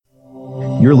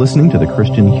You're listening to the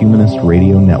Christian Humanist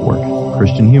Radio Network,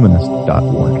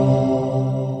 christianhumanist.org.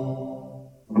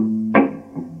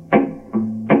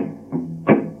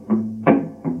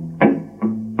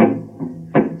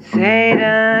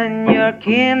 Satan, your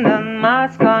kingdom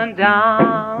must come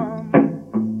down.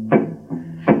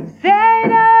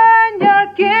 Satan,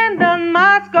 your kingdom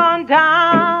must come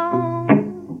down.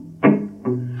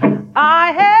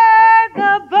 I heard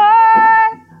the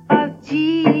voice of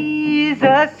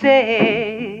Jesus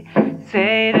say,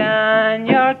 Satan,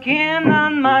 your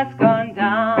kingdom must come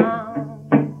down.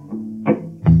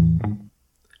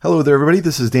 Hello there, everybody.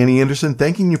 This is Danny Anderson,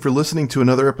 thanking you for listening to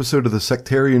another episode of the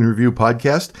Sectarian Review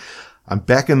podcast. I'm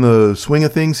back in the swing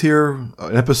of things here,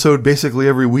 an episode basically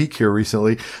every week here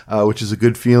recently, which is a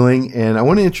good feeling. And I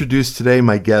want to introduce today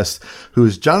my guest, who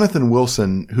is Jonathan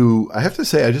Wilson, who I have to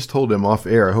say, I just told him off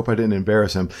air, I hope I didn't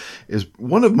embarrass him, is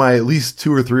one of my at least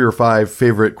 2 or 3 or 5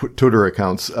 favorite Twitter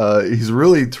accounts. He's a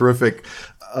really terrific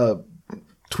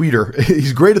tweeter.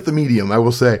 He's great at the medium, I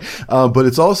will say, but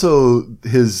it's also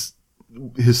his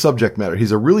subject matter.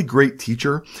 He's a really great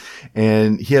teacher,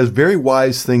 and he has very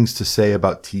wise things to say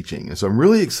about teaching. And so I'm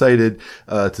really excited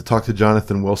to talk to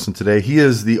Jonathan Wilson today. He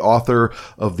is the author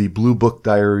of the Blue Book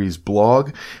Diaries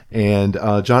blog. And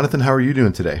Jonathan, how are you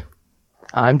doing today?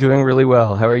 I'm doing really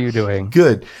well. How are you doing?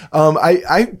 Good.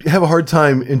 I have a hard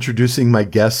time introducing my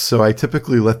guests, so I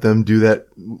typically let them do that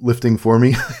lifting for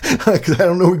me because I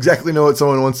don't exactly know what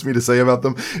someone wants me to say about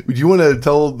them. Would you want to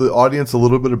tell the audience a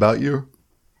little bit about you?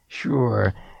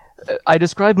 Sure. I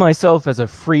describe myself as a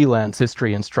freelance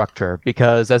history instructor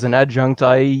because as an adjunct,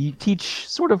 I teach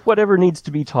sort of whatever needs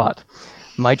to be taught.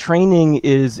 My training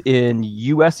is in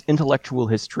U.S. intellectual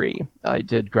history. I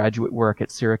did graduate work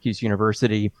at Syracuse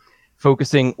University,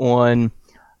 focusing on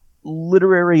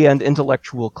literary and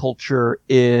intellectual culture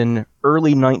in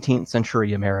early 19th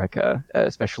century America,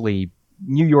 especially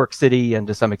New York City and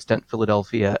to some extent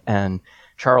Philadelphia and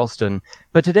Charleston.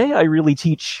 But today I really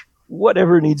teach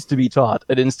whatever needs to be taught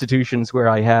at institutions where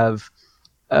I have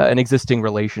an existing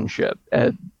relationship.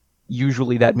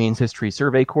 Usually that means history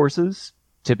survey courses,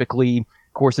 typically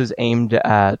courses aimed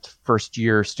at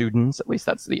first-year students, at least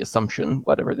that's the assumption,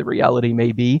 whatever the reality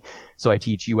may be. So I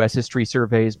teach U.S. history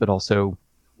surveys, but also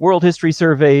world history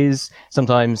surveys,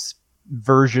 sometimes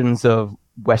versions of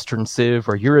Western Civ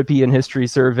or European history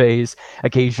surveys,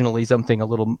 occasionally something a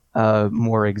little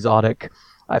more exotic.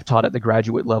 I've taught at the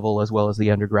graduate level as well as the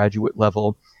undergraduate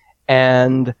level.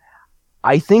 And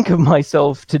I think of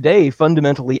myself today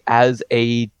fundamentally as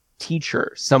a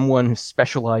teacher, someone who's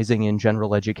specializing in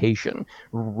general education,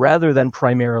 rather than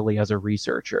primarily as a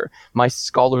researcher. My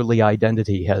scholarly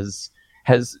identity has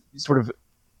sort of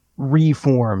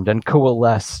reformed and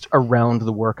coalesced around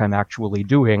the work I'm actually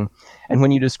doing. And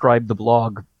when you describe the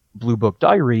blog Blue Book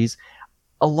Diaries,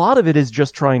 a lot of it is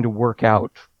just trying to work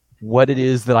out what it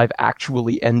is that I've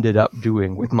actually ended up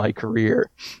doing with my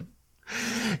career.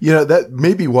 You know, that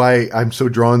may be why I'm so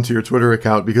drawn to your Twitter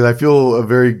account, because I feel a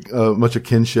very much a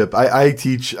kinship. I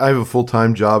teach, I have a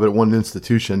full-time job at one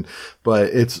institution, but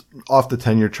it's off the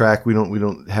tenure track. We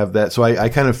don't have that. So I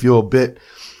kind of feel a bit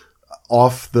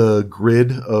off the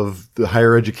grid of the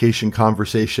higher education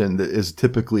conversation that is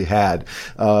typically had.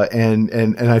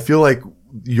 And I feel like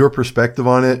your perspective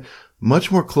on it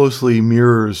much more closely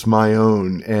mirrors my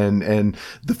own, and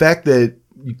the fact that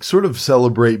you sort of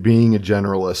celebrate being a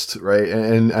generalist, right?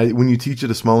 And when you teach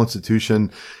at a small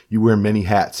institution, you wear many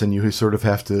hats, and you sort of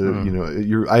have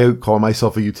to, I call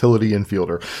myself a utility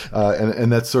infielder,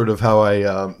 and that's sort of how I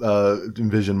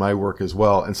envision my work as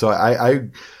well. And so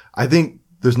I think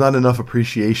there's not enough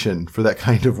appreciation for that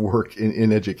kind of work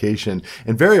in education.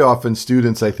 And very often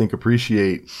students, I think,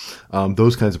 appreciate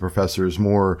those kinds of professors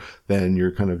more than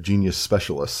your kind of genius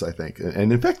specialists, I think.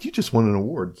 And in fact, you just won an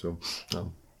award. So,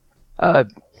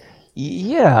 an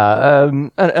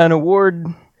award,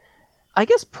 I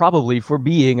guess probably for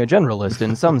being a generalist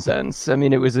in some sense. I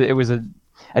mean, it was an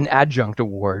adjunct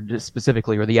award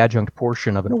specifically, or the adjunct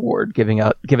portion of an award given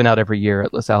out every year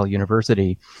at LaSalle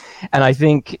University. And I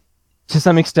think to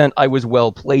some extent, I was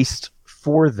well placed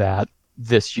for that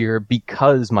this year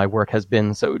because my work has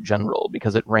been so general,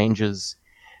 because it ranges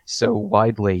so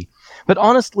widely. But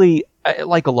honestly,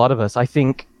 like a lot of us, I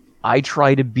think I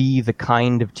try to be the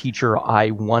kind of teacher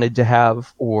I wanted to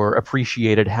have or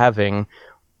appreciated having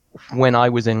when I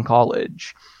was in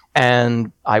college.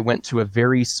 And I went to a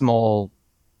very small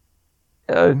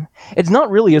it's not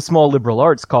really a small liberal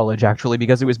arts college, actually,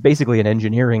 because it was basically an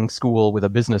engineering school with a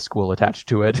business school attached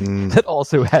to it that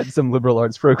also had some liberal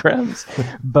arts programs.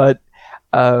 But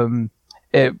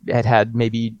it had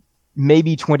maybe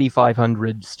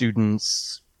 2,500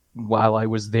 students while I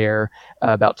was there.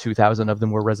 About 2,000 of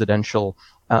them were residential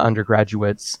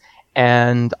undergraduates.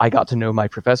 And I got to know my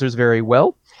professors very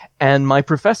well. And my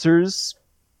professors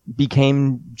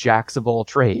became jacks of all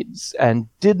trades and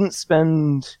didn't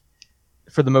spend,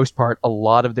 for the most part, a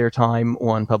lot of their time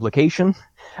on publication.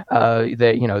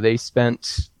 They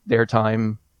spent their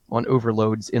time on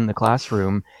overloads in the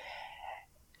classroom.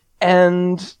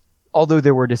 And although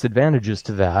there were disadvantages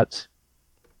to that,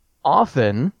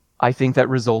 often I think that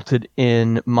resulted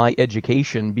in my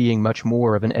education being much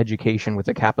more of an education with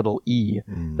a capital E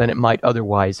than it might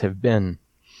otherwise have been.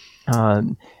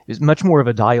 There's much more of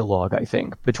a dialogue, I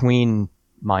think, between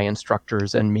my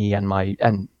instructors and me and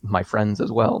my friends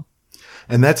as well.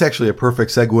 And that's actually a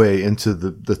perfect segue into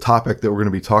the topic that we're going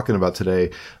to be talking about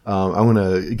today. I'm going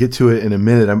to get to it in a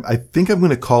minute. I think I'm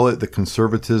going to call it the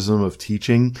conservatism of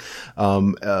teaching,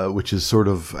 which is sort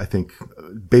of, I think,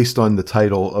 based on the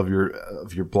title of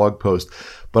your blog post.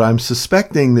 But I'm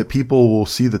suspecting that people will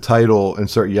see the title and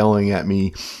start yelling at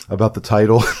me about the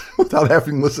title without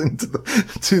having listened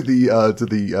to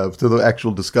the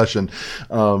actual discussion.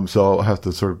 So I'll have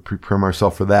to sort of prepare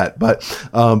myself for that. But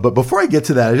before I get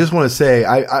to that, I just want to say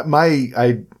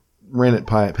I ran it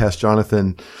past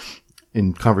Jonathan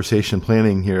in conversation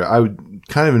planning here. I would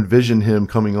kind of envision him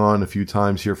coming on a few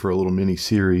times here for a little mini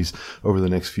series over the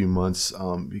next few months,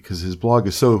 because his blog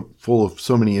is so full of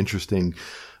so many interesting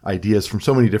ideas from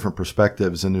so many different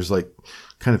perspectives, and there's like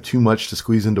kind of too much to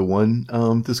squeeze into one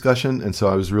discussion. And so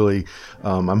I was really,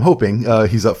 I'm hoping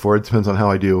he's up for it. Depends on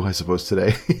how I do, I suppose,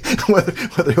 today,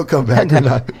 whether he'll come back or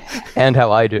not. And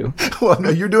how I do. Well, no,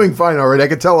 you're doing fine already. I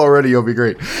can tell already you'll be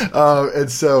great.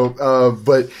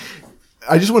 But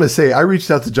I just want to say I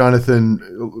reached out to Jonathan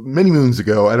many moons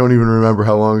ago. I don't even remember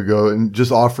how long ago, and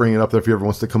just offering it up there if he ever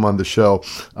wants to come on the show,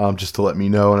 just to let me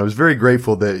know. And I was very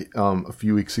grateful that a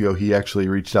few weeks ago he actually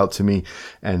reached out to me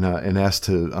and asked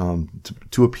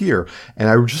to appear. And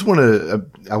I just want to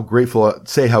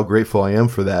say how grateful I am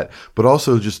for that, but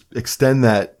also just extend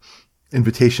that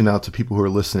invitation out to people who are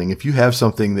listening. If you have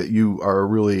something that you are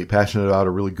really passionate about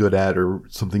or really good at, or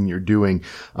something you're doing,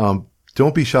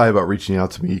 don't be shy about reaching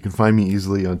out to me. You can find me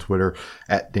easily on Twitter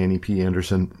at Danny P.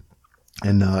 Anderson.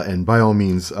 And by all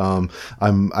means,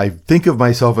 I think of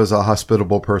myself as a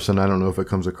hospitable person. I don't know if it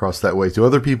comes across that way to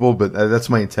other people, but that's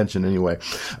my intention anyway.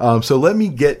 So let me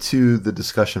get to the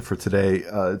discussion for today.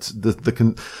 It's the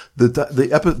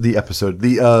episode.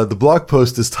 The blog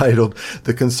post is titled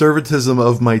 "The Conservatism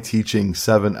of My Teaching: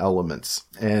 7 Elements."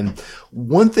 And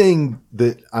one thing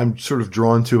that I'm sort of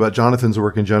drawn to about Jonathan's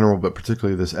work in general, but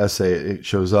particularly this essay, it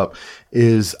shows up,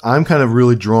 is I'm kind of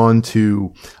really drawn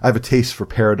to, I have a taste for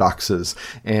paradoxes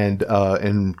and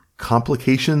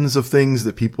complications of things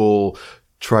that people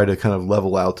try to kind of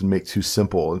level out and make too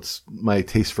simple. It's my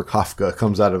taste for Kafka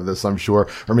comes out of this, I'm sure,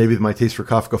 or maybe my taste for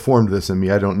Kafka formed this in me.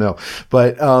 I don't know.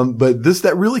 But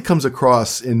that really comes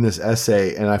across in this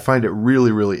essay, and I find it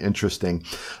really, really interesting.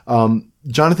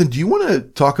 Jonathan, do you want to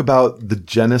talk about the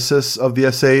genesis of the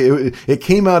essay? It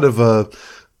came out of a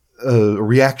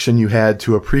reaction you had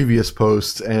to a previous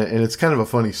post, and it's kind of a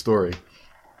funny story.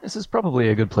 This is probably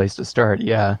a good place to start,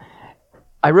 yeah.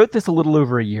 I wrote this a little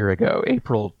over a year ago,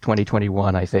 April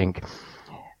 2021, I think,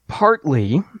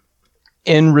 partly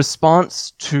in response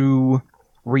to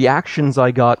reactions I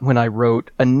got when I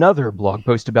wrote another blog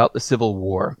post about the Civil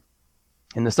War.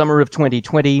 In the summer of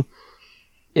 2020,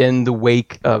 in the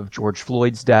wake of George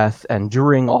Floyd's death and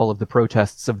during all of the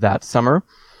protests of that summer,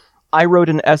 I wrote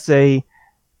an essay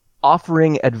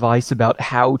offering advice about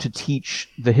how to teach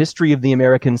the history of the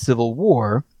American Civil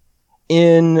War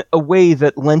in a way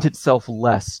that lent itself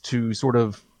less to sort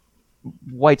of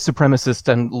white supremacist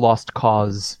and lost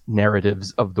cause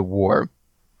narratives of the war.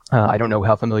 I don't know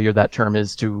how familiar that term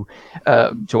is to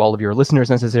all of your listeners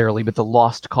necessarily, but the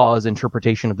lost cause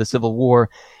interpretation of the Civil War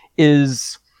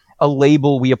is a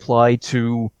label we apply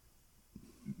to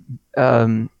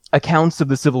accounts of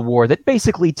the Civil War that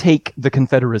basically take the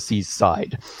Confederacy's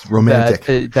side. It's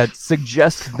romantic. That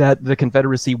suggest that the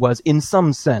Confederacy was, in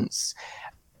some sense,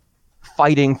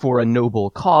 fighting for a noble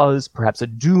cause, perhaps a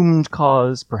doomed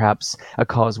cause, perhaps a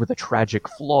cause with a tragic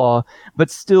flaw, but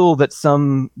still that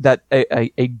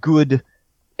a good,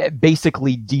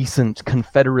 basically decent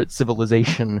Confederate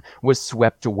civilization was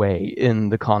swept away in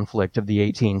the conflict of the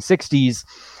 1860s,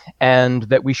 and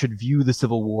that we should view the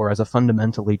Civil War as a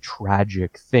fundamentally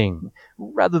tragic thing,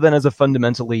 rather than as a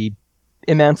fundamentally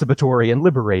emancipatory and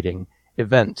liberating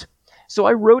event. So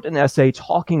I wrote an essay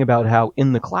talking about how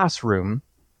in the classroom,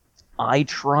 I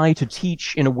try to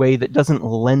teach in a way that doesn't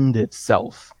lend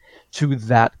itself to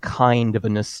that kind of a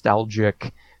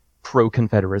nostalgic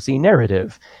pro-Confederacy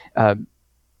narrative.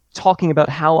 talking about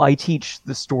how I teach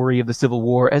the story of the Civil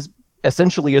War as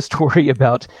essentially a story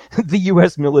about the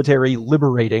U.S. military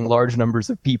liberating large numbers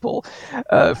of people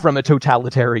from a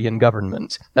totalitarian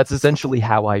government. That's essentially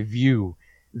how I view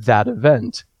that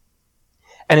event.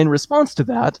 And in response to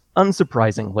that,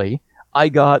 unsurprisingly, I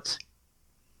got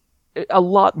a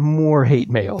lot more hate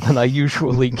mail than I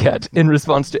usually get in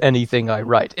response to anything I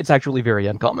write. It's actually very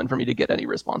uncommon for me to get any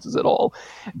responses at all.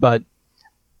 But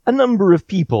a number of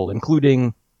people,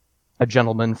 including a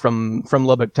gentleman from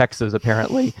Lubbock, Texas,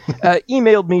 apparently,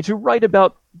 emailed me to write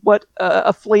about what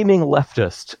a flaming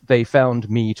leftist they found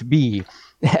me to be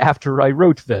after I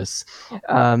wrote this,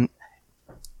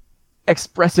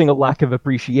 expressing a lack of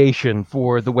appreciation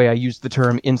for the way I used the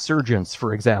term insurgents,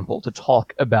 for example, to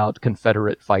talk about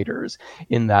Confederate fighters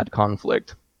in that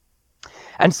conflict.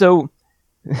 And so,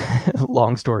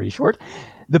 long story short,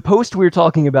 the post we're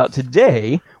talking about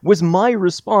today was my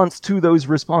response to those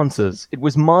responses. It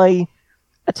was my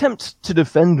attempt to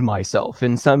defend myself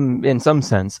in some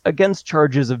sense against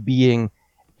charges of being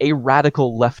a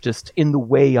radical leftist in the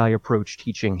way I approach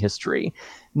teaching history.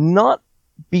 Not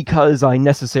because I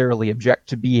necessarily object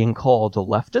to being called a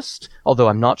leftist, although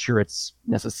I'm not sure it's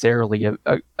necessarily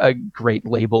a great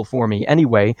label for me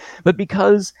anyway, but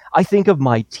because I think of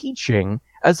my teaching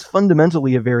as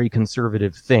fundamentally a very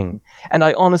conservative thing. And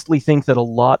I honestly think that a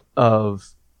lot of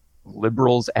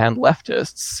liberals and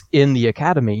leftists in the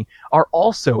academy are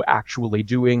also actually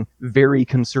doing very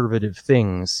conservative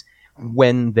things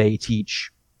when they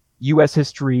teach U.S.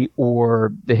 history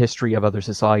or the history of other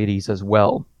societies as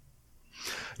well.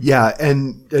 Yeah,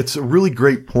 and it's a really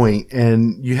great point.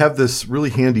 And you have this really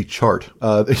handy chart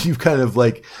that you've kind of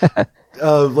like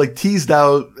teased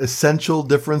out essential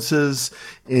differences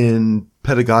in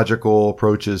pedagogical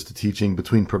approaches to teaching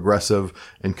between progressive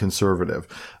and conservative.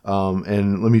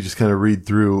 And let me just kind of read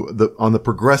through on the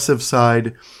progressive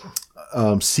side,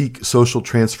 seek social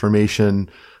transformation,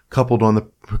 coupled on the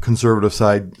conservative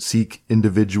side, seek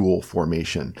individual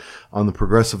formation. On the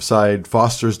progressive side,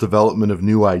 fosters development of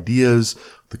new ideas.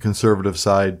 The conservative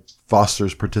side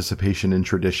fosters participation in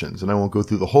traditions. And I won't go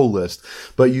through the whole list,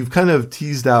 but you've kind of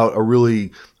teased out a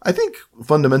really, I think,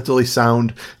 fundamentally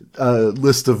sound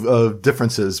list of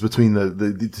differences between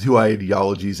the two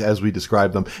ideologies as we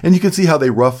describe them. And you can see how they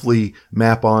roughly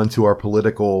map onto our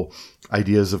political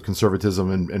ideas of conservatism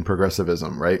and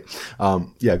progressivism, right?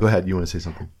 Yeah, go ahead. You want to say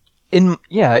something? In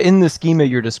the schema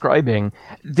you're describing,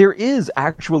 there is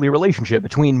actually a relationship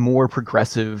between more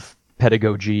progressive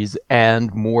pedagogies and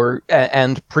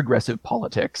progressive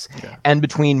politics, and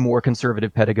between more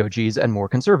conservative pedagogies and more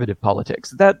conservative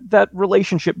politics. That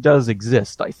relationship does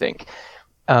exist, I think.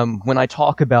 When I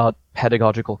talk about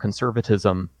pedagogical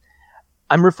conservatism,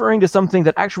 I'm referring to something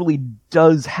that actually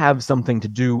does have something to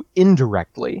do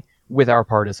indirectly with our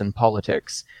partisan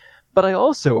politics. But I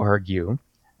also argue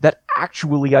that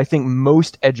actually I think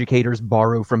most educators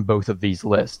borrow from both of these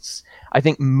lists. I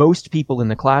think most people in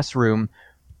the classroom,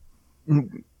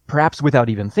 perhaps without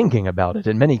even thinking about it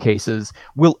in many cases,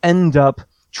 will end up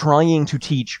trying to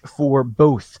teach for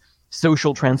both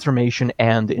social transformation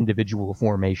and individual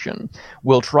formation.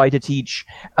 Will try to teach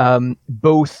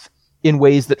both in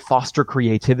ways that foster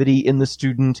creativity in the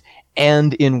student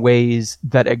and in ways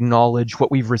that acknowledge what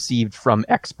we've received from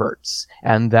experts,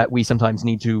 and that we sometimes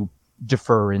need to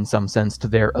defer in some sense to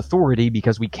their authority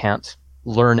because we can't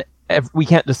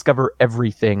discover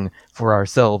everything for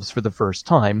ourselves for the first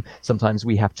time. Sometimes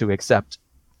we have to accept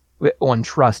on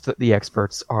trust that the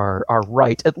experts are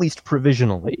right, at least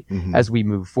provisionally, as we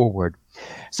move forward.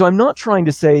 So I'm not trying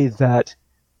to say that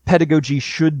pedagogy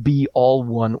should be all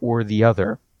one or the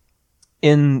other.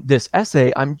 In this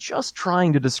essay, I'm just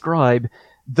trying to describe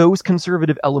those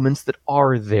conservative elements that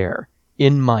are there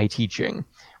in my teaching,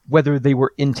 whether they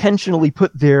were intentionally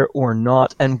put there or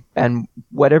not, and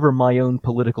whatever my own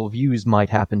political views might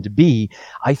happen to be.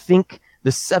 I think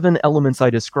the 7 elements I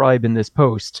describe in this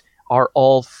post are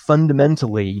all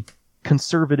fundamentally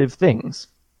conservative things.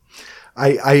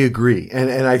 I agree. And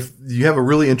you have a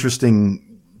really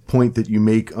interesting point that you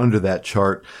make under that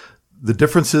chart. The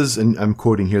differences, and I'm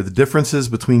quoting here, the differences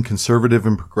between conservative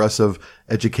and progressive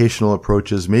educational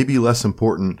approaches may be less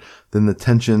important than the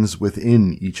tensions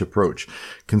within each approach.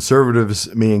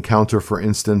 Conservatives may encounter, for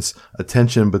instance, a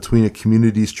tension between a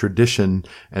community's tradition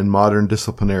and modern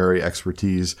disciplinary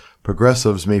expertise.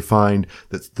 Progressives may find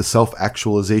that the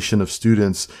self-actualization of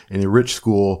students in a rich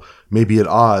school may be at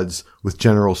odds with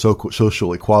general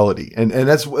social equality. And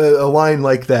that's a line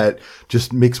like that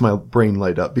just makes my brain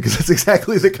light up, because that's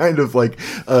exactly the kind of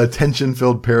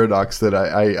tension-filled paradox that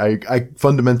I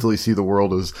fundamentally see the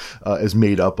world as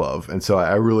made up of. And so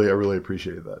I really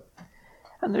appreciate that.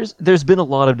 And there's been a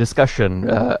lot of discussion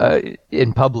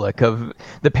in public of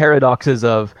the paradoxes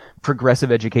of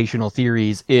progressive educational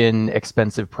theories in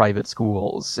expensive private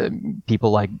schools.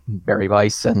 People like Barry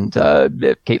Weiss and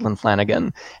Caitlin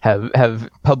Flanagan have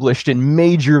published in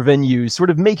major venues, sort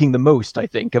of making the most, I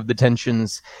think, of the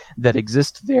tensions that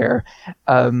exist there.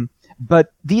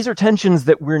 But these are tensions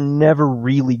that we're never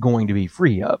really going to be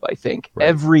free of, I think. Right.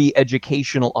 Every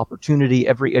educational opportunity,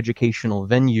 every educational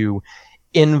venue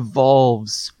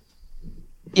involves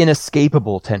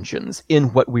inescapable tensions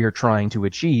in what we are trying to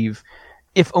achieve,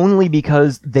 if only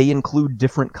because they include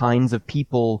different kinds of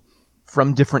people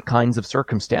from different kinds of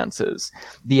circumstances.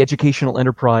 The educational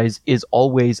enterprise is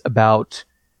always about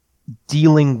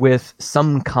dealing with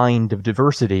some kind of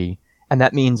diversity, and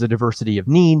that means a diversity of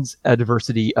needs, a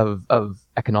diversity of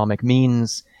economic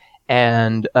means,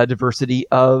 and a diversity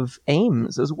of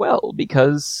aims as well,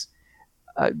 because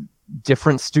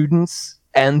different students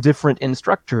and different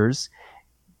instructors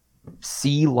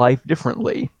see life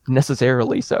differently,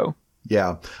 necessarily so.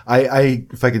 Yeah. I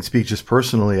if I can speak just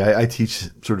personally, I teach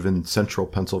sort of in central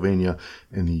Pennsylvania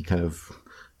in the kind of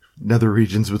nether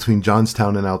regions between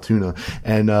Johnstown and Altoona.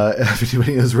 And, if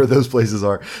anybody knows where those places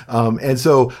are. And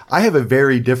so I have a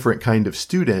very different kind of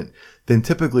student than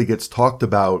typically gets talked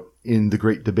about in the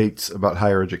great debates about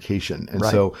higher education. And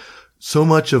right. so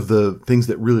much of the things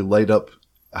that really light up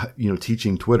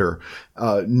teaching Twitter,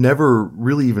 never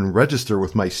really even register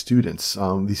with my students.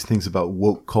 These things about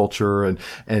woke culture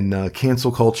and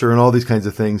cancel culture and all these kinds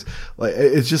of things. Like,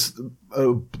 it's just,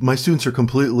 my students are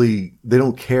completely, they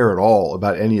don't care at all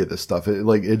about any of this stuff.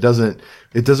 It doesn't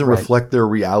right. reflect their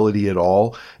reality at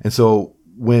all. And so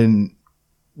when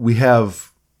we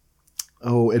have,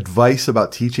 advice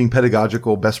about teaching,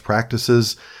 pedagogical best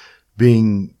practices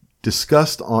being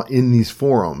discussed in these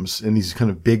forums, in these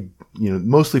kind of big,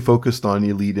 mostly focused on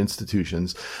elite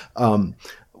institutions,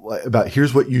 about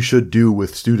here's what you should do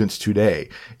with students today.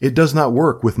 It does not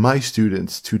work with my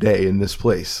students today in this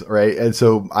place, right? And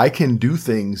so I can do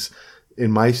things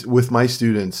with my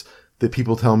students that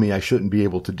people tell me I shouldn't be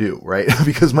able to do, right?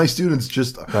 Because my students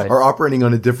just right. are operating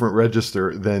on a different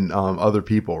register than other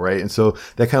people, right? And so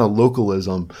that kind of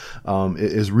localism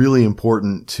is really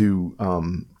important to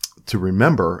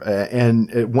remember.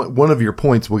 And one of your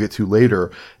points we'll get to later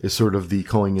is sort of the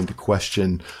calling into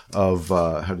question of,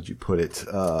 how did you put it?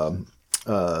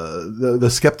 The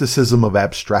skepticism of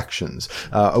abstractions,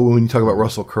 when you talk about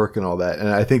Russell Kirk and all that. And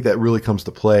I think that really comes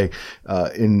to play,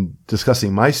 in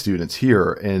discussing my students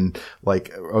here. And like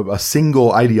a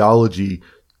single ideology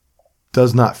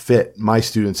does not fit my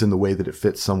students in the way that it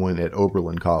fits someone at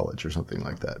Oberlin College or something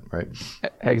like that, right?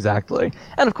 Exactly.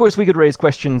 And of course we could raise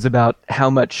questions about how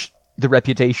much the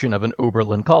reputation of an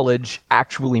Oberlin college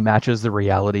actually matches the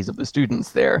realities of the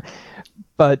students there.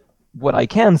 But what I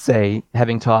can say,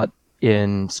 having taught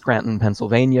in Scranton,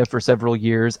 Pennsylvania for several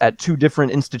years at two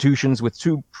different institutions with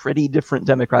two pretty different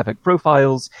demographic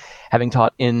profiles, having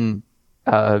taught in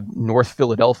North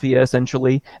Philadelphia,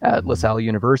 essentially, at LaSalle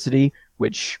University,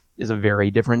 which is a very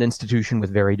different institution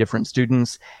with very different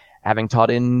students, having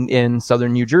taught in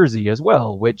Southern New Jersey as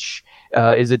well, which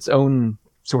is its own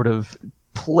sort of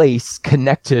place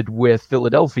connected with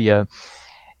Philadelphia.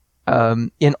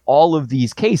 In all of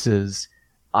these cases,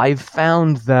 I've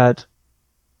found that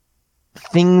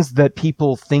things that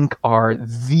people think are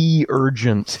the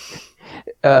urgent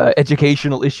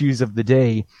educational issues of the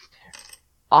day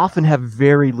often have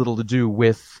very little to do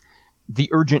with the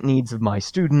urgent needs of my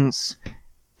students,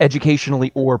 educationally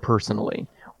or personally,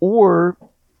 or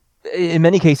in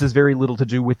many cases, very little to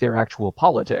do with their actual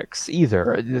politics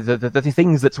either. The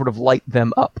things that sort of light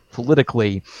them up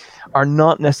politically are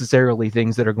not necessarily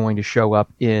things that are going to show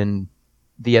up in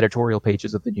the editorial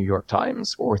pages of the New York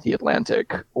Times or the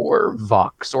Atlantic or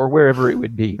Vox or wherever it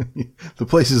would be. The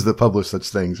places that publish such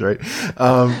things, right?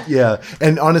 Yeah.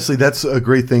 And honestly, that's a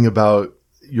great thing about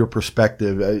your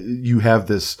perspective. You have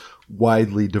this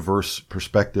widely diverse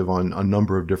perspective on a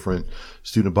number of different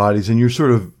student bodies, and you're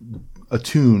sort of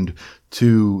attuned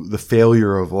to the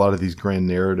failure of a lot of these grand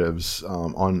narratives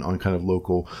on kind of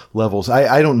local levels.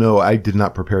 I don't know. I did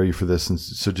not prepare you for this, and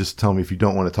so just tell me if you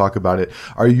don't want to talk about it.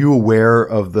 Are you aware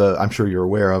of I'm sure you're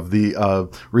aware of the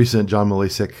recent John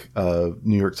Malasik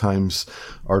New York Times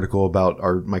article about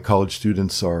my college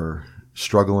students are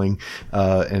struggling,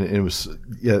 and it was,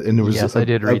 and there was, yes, I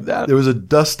did read that. There was a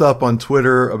dust up on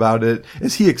Twitter about it,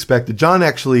 as he expected. John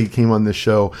actually came on this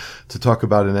show to talk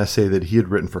about an essay that he had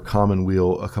written for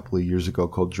Commonweal a couple of years ago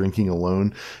called Drinking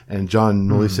Alone. And John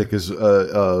Milisek is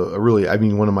a really, I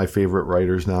mean, one of my favorite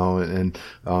writers now, and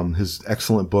his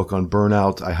excellent book on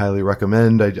burnout, I highly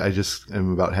recommend. I just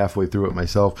am about halfway through it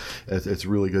myself. It's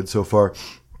really good so far.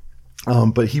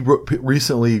 But he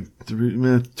recently,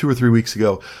 2 or 3 weeks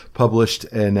ago, published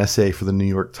an essay for the New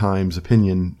York Times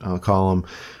opinion column,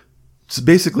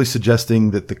 basically suggesting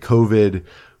that the COVID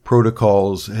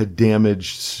protocols had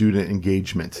damaged student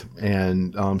engagement,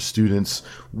 and students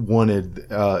wanted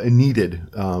and needed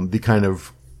the kind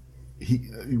of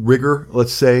rigor,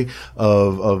 let's say,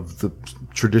 of the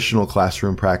traditional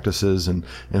classroom practices and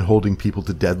holding people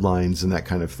to deadlines and that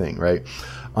kind of thing, right?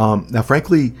 Now,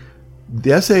 frankly,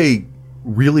 the essay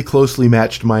really closely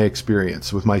matched my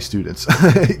experience with my students.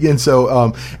 And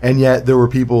so, and yet there were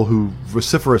people who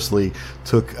vociferously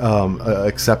took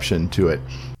exception to it.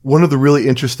 One of the really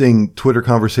interesting Twitter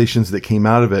conversations that came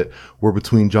out of it were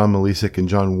between John Milisek and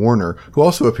John Warner, who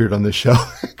also appeared on this show,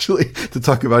 actually, to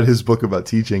talk about his book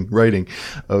about writing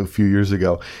a few years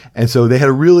ago. And so they had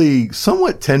a really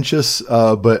somewhat tenuous,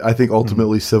 but I think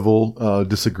ultimately civil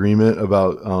disagreement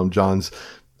about John's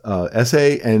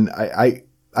essay. And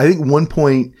I think one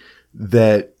point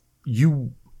that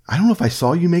I don't know if I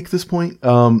saw you make this point,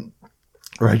 or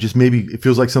I just, maybe it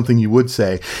feels like something you would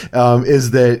say,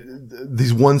 is that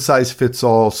these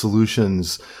one-size-fits-all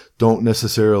solutions don't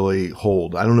necessarily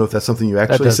hold. I don't know if that's something you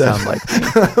actually said. That does sound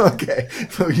like me. Okay.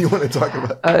 So you want to talk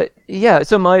about yeah,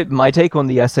 so my take on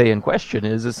the essay in question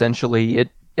is essentially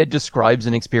it describes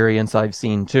an experience I've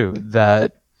seen too,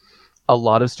 that a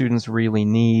lot of students really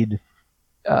need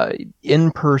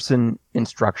in-person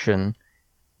instruction,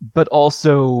 but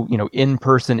also,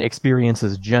 in-person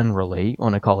experiences generally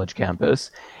on a college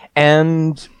campus,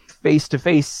 and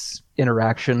face-to-face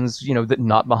interactions, that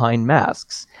not behind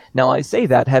masks. Now, I say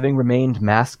that having remained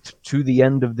masked to the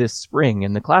end of this spring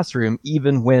in the classroom,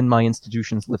 even when my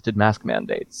institutions lifted mask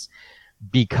mandates,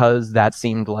 because that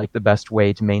seemed like the best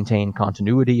way to maintain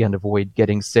continuity and avoid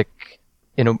getting sick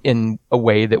in a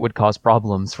way that would cause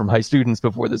problems for my students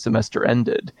before the semester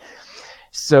ended.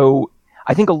 So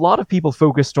I think a lot of people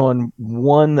focused on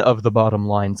one of the bottom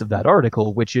lines of that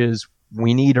article, which is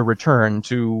we need a return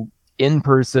to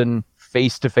in-person,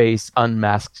 face-to-face,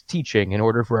 unmasked teaching in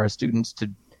order for our students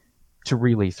to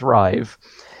really thrive.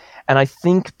 And I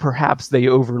think perhaps they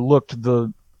overlooked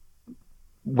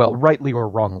rightly or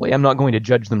wrongly, I'm not going to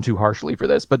judge them too harshly for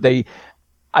this, but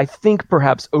I think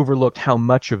perhaps overlooked how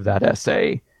much of that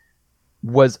essay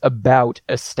was about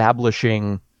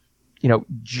establishing,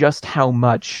 just how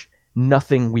much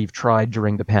nothing we've tried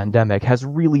during the pandemic has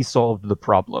really solved the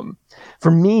problem.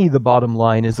 For me, the bottom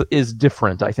line is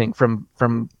different, I think,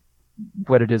 from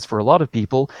what it is for a lot of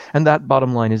people, and that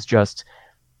bottom line is just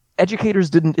educators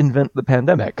didn't invent the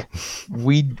pandemic.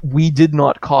 We did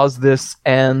not cause this,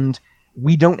 and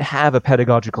we don't have a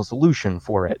pedagogical solution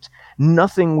for it.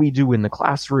 Nothing we do in the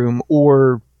classroom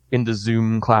or in the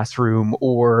Zoom classroom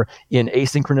or in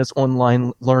asynchronous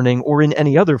online learning or in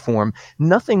any other form,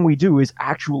 nothing we do is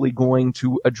actually going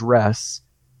to address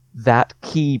that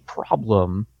key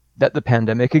problem that the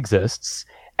pandemic exists,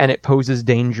 and it poses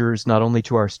dangers not only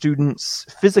to our students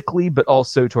physically, but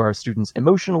also to our students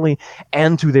emotionally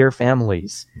and to their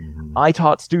families. Mm-hmm. I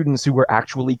taught students who were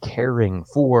actually caring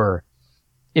for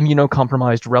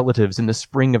immunocompromised relatives in the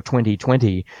spring of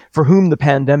 2020, for whom the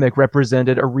pandemic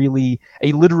represented a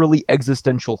literally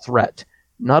existential threat,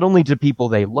 not only to people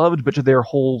they loved, but to their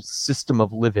whole system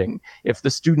of living. If the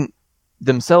student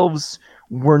themselves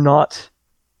were not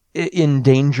in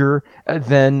danger,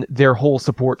 then their whole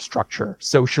support structure,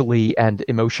 socially and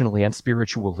emotionally and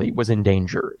spiritually, was in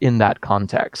danger in that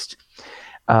context.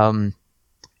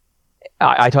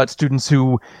 I taught students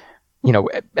who,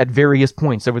 at various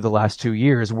points over the last 2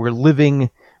 years, were living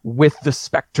with the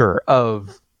specter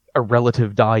of a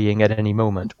relative dying at any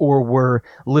moment, or were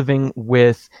living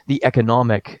with the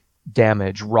economic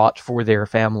damage wrought for their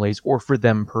families or for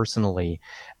them personally.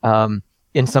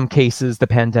 In some cases, the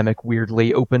pandemic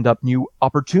weirdly opened up new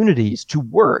opportunities to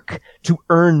work, to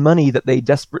earn money that they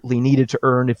desperately needed to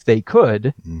earn if they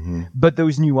could. Mm-hmm. But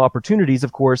those new opportunities,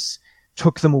 of course,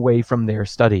 took them away from their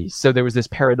studies. So there was this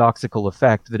paradoxical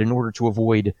effect that in order to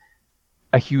avoid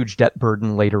a huge debt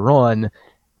burden later on,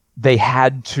 they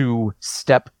had to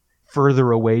step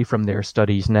further away from their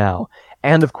studies now.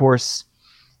 And of course,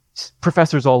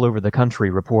 professors all over the country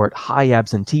report high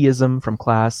absenteeism from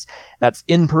class. That's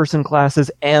in-person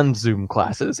classes and Zoom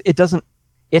classes.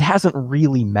 It hasn't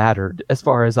really mattered, as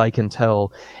far as I can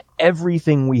tell,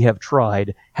 everything we have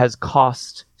tried has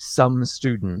cost some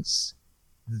students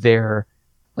their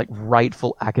like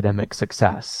rightful academic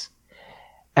success.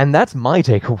 And that's my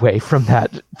takeaway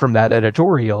from that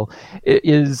editorial. It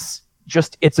is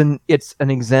just it's an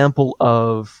example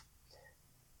of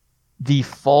the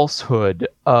falsehood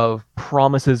of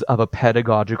promises of a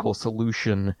pedagogical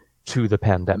solution to the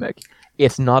pandemic.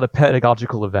 It's not a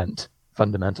pedagogical event,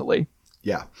 fundamentally.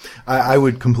 Yeah, I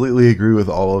would completely agree with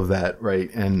all of that,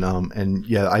 right? And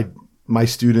yeah, my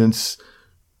students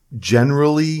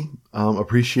generally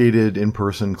appreciated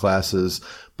in-person classes,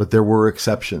 but there were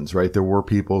exceptions, right? There were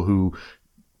people who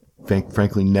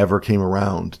frankly never came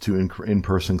around to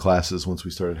in-person classes once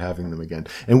we started having them again.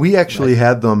 And we actually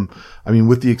had them, I mean,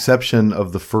 with the exception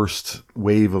of the first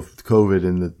wave of COVID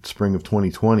in the spring of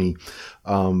 2020,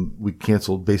 we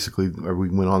canceled basically, or we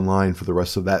went online for the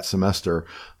rest of that semester.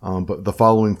 But the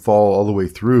following fall all the way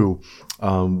through,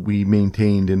 we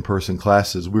maintained in-person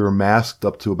classes. We were masked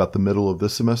up to about the middle of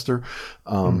this semester.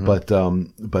 But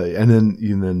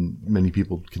then many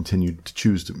people continued to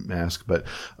choose to mask. But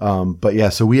yeah,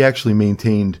 so we actually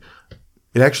maintained,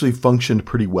 it actually functioned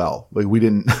pretty well. Like we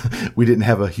didn't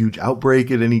have a huge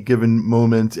outbreak at any given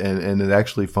moment, and it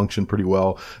actually functioned pretty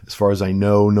well. As far as I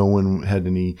know, no one had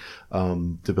any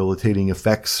debilitating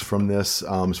effects from this,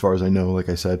 as far as I know, like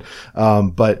I said.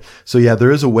 But so yeah,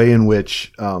 there is a way in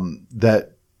which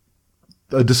that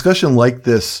a discussion like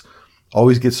this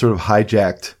always gets sort of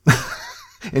hijacked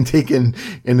and taken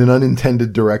in an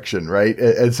unintended direction, right?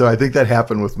 And so I think that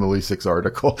happened with Malisik's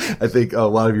article. I think a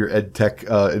lot of your ed tech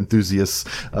enthusiasts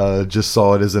just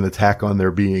saw it as an attack on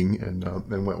their being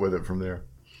and went with it from there.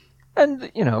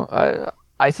 And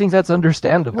I think that's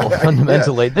understandable.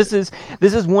 Fundamentally, yeah. This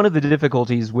is one of the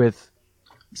difficulties with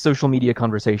social media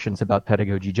conversations about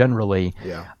pedagogy generally.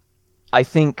 Yeah, I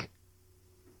think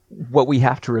what we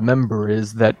have to remember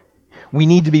is that we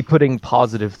need to be putting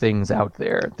positive things out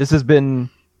there. This has been,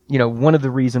 one of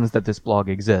the reasons that this blog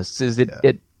exists is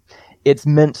it's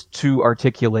meant to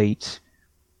articulate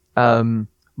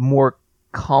more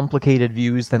complicated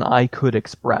views than I could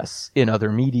express in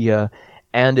other media,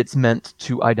 and it's meant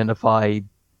to identify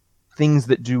things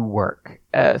that do work,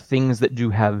 things that do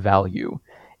have value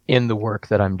in the work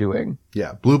that I'm doing.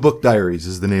 Yeah, Blue Book Diaries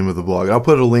is the name of the blog. I'll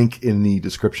put a link in the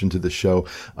description to the show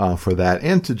for that,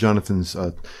 and to Jonathan's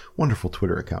wonderful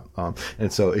Twitter account.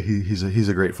 And so he's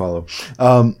a great follow.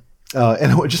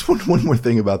 And just one more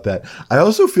thing about that. I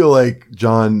also feel like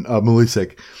John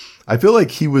Malisik, I feel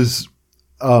like he was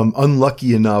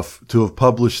unlucky enough to have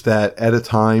published that at a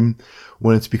time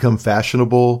when it's become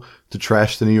fashionable to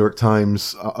trash the New York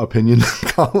Times opinion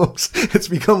columns. It's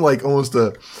become like almost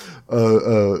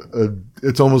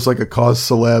it's almost like a cause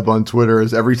celeb on Twitter,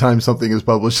 as every time something is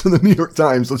published in the New York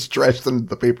Times, let's trash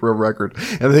the paper of record.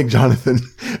 And I think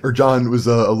John was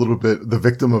a little bit the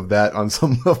victim of that on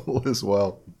some level as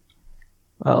well.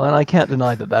 Well, and I can't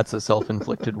deny that that's a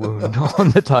self-inflicted wound on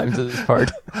the Times'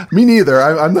 part. Me neither.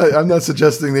 I'm not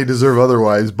suggesting they deserve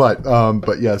otherwise, but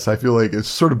yes, I feel like it's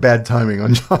sort of bad timing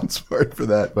on John's part for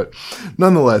that. But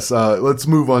nonetheless, let's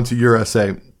move on to your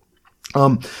essay.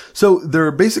 So there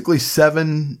are basically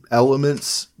 7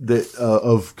 elements that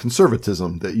of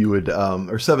conservatism that you would,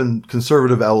 or 7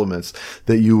 conservative elements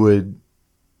that you would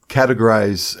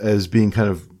categorize as being kind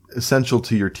of essential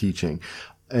to your teaching.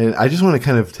 And I just want to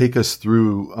kind of take us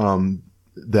through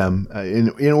them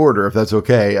in order, if that's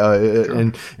okay.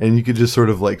 Sure. And you could just sort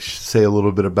of like say a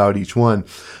little bit about each one.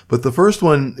 But the first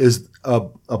one is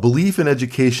a belief in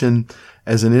education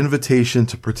as an invitation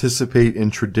to participate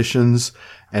in traditions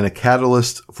and a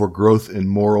catalyst for growth in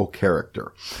moral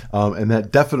character. And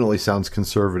that definitely sounds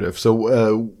conservative. So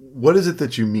what is it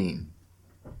that you mean?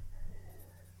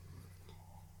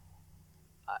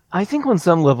 I think on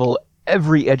some level,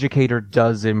 every educator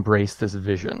does embrace this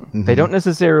vision. Mm-hmm. They don't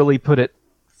necessarily put it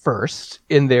first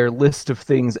in their list of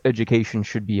things education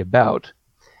should be about.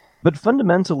 But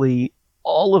fundamentally,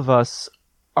 all of us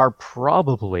are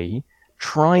probably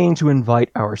trying to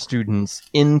invite our students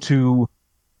into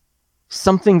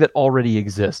something that already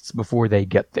exists before they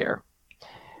get there.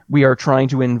 We are trying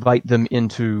to invite them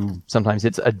into, sometimes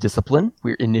it's a discipline.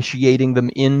 We're initiating them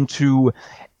into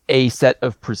a set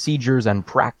of procedures and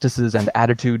practices and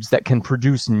attitudes that can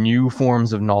produce new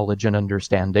forms of knowledge and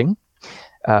understanding.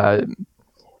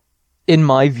 In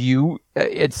my view,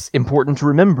 it's important to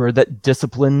remember that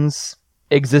disciplines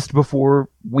exist before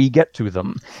we get to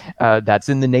them. That's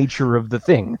in the nature of the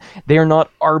thing. They are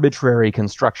not arbitrary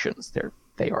constructions.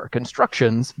 They are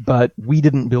constructions, but we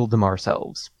didn't build them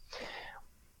ourselves.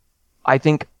 I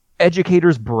think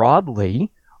educators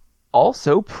broadly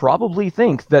also probably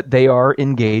think that they are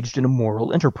engaged in a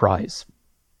moral enterprise.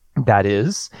 That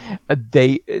is,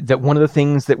 that one of the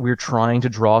things that we're trying to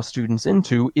draw students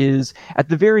into is, at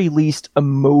the very least, a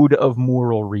mode of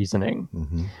moral reasoning.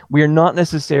 Mm-hmm. We are not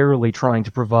necessarily trying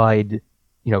to provide,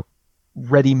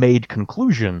 ready-made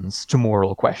conclusions to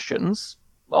moral questions,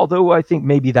 although I think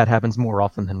maybe that happens more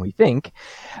often than we think.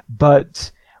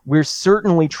 But we're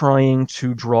certainly trying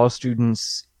to draw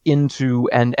students into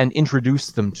and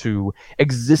introduce them to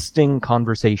existing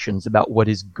conversations about what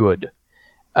is good.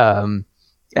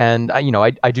 And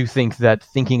I do think that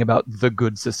thinking about the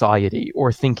good society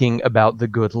or thinking about the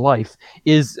good life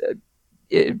is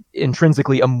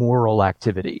intrinsically a moral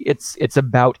activity. It's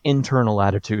about internal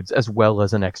attitudes as well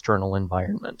as an external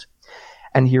environment.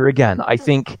 And here again, I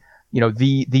think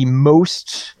the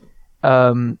most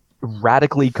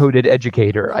radically coded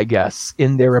educator, I guess,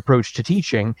 in their approach to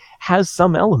teaching has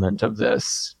some element of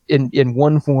this in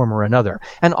one form or another.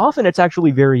 And often it's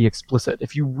actually very explicit.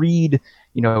 If you read,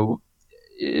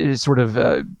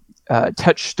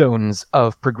 touchstones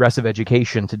of progressive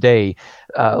education today,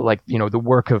 like the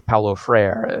work of Paulo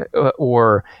Freire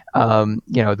or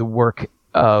the work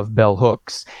of bell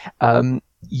hooks,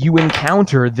 you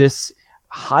encounter this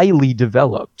highly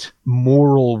developed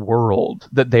moral world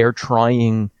that they're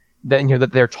talking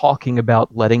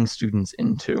about letting students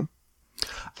into.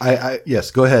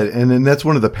 Yes, go ahead. And that's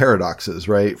one of the paradoxes,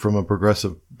 right? From a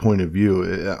progressive point of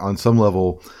view, on some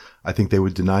level, I think they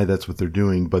would deny that's what they're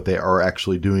doing, but they are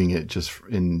actually doing it just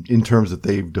in terms that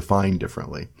they've defined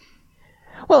differently.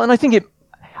 Well, and I think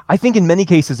in many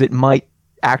cases it might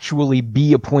actually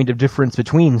be a point of difference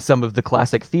between some of the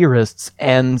classic theorists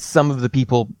and some of the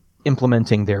people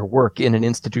implementing their work in an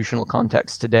institutional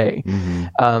context today.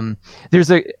 Mm-hmm.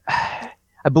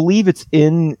 I believe it's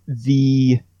in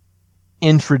the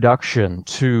introduction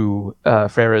to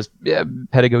Freire's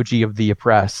Pedagogy of the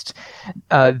Oppressed,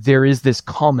 there is this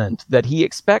comment that he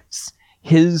expects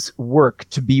his work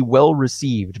to be well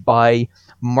received by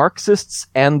Marxists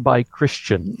and by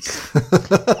Christians,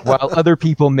 while other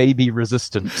people may be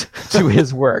resistant to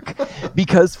his work.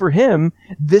 Because for him,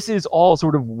 this is all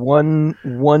sort of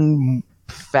one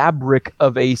fabric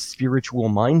of a spiritual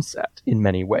mindset in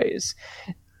many ways.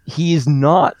 He is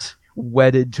not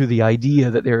wedded to the idea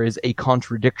that there is a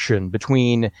contradiction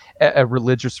between a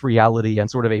religious reality and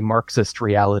sort of a Marxist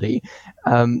reality,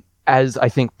 as I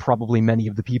think probably many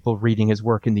of the people reading his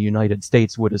work in the United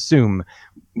States would assume,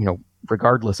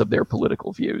 regardless of their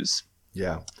political views.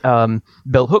 Yeah.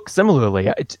 Bell Hooks, similarly,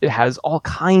 it has all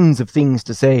kinds of things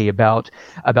to say about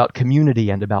community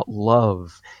and about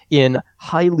love in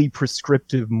highly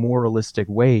prescriptive, moralistic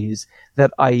ways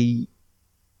that I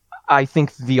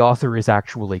think the author is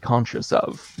actually conscious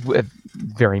of,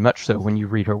 very much so when you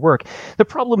read her work. The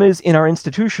problem is, in our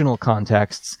institutional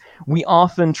contexts, we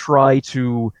often try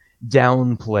to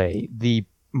downplay the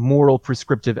moral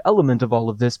prescriptive element of all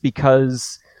of this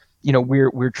because,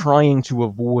 we're trying to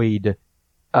avoid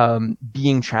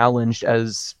being challenged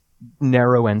as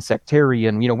narrow and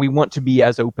sectarian. We want to be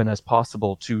as open as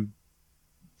possible to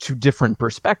different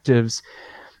perspectives.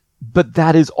 But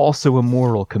that is also a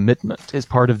moral commitment, is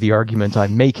part of the argument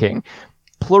I'm making.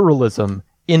 Pluralism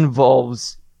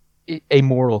involves a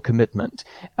moral commitment.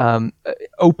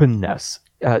 Openness,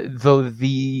 though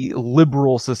the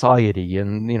liberal society,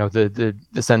 in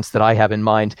the sense that I have in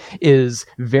mind, is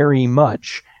very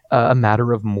much a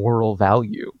matter of moral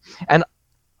value. And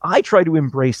I try to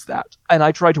embrace that, and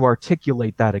I try to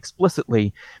articulate that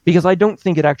explicitly, because I don't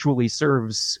think it actually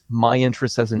serves my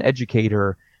interests as an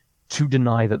educator to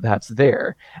deny that that's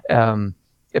there,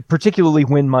 particularly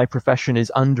when my profession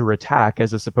is under attack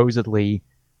as a supposedly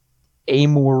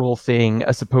amoral thing,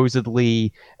 a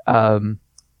supposedly something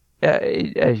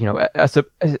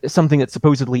that's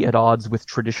supposedly at odds with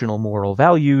traditional moral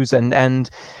values, and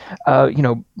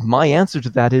my answer to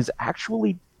that is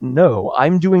actually no.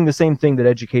 I'm doing the same thing that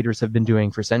educators have been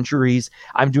doing for centuries.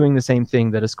 I'm doing the same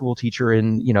thing that a school teacher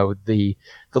in, the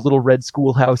little red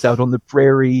schoolhouse out on the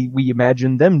prairie, we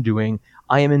imagine them doing.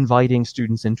 I am inviting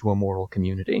students into a moral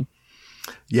community.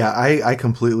 Yeah, I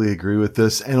completely agree with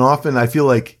this. And often I feel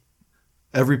like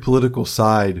every political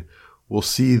side will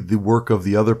see the work of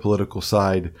the other political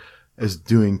side as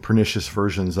doing pernicious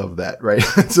versions of that, right?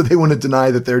 So they want to deny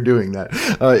that they're doing that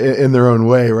in their own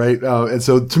way, right? And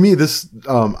so to me, this,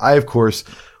 I, of course,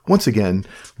 once again,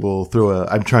 will this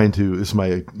is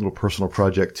my little personal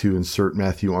project to insert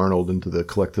Matthew Arnold into the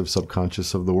collective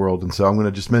subconscious of the world. And so I'm going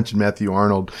to just mention Matthew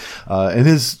Arnold, and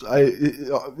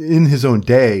in his own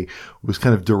day was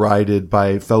kind of derided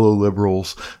by fellow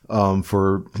liberals,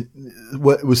 for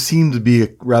what was seemed to be a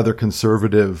rather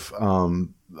conservative,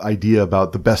 idea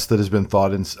about the best that has been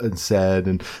thought and said,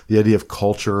 and the idea of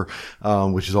culture,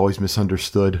 which is always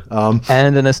misunderstood.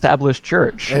 And an established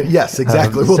church. Yes,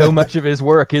 exactly. So much of his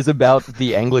work is about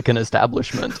the Anglican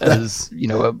establishment as,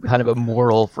 a kind of a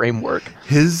moral framework.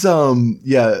 His,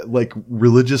 like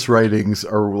religious writings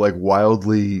are like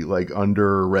wildly like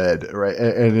underread, right?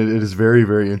 And it is very,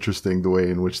 very interesting the way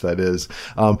in which that is.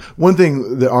 One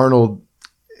thing that Arnold,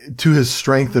 to his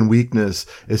strength and weakness,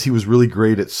 is he was really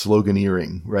great at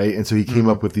sloganeering, right? And so he came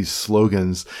up with these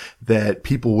slogans that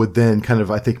people would then kind of,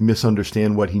 I think,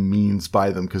 misunderstand what he means by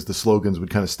them, because the slogans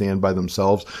would kind of stand by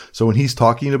themselves. So when he's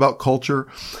talking about culture,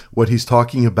 what he's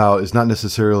talking about is not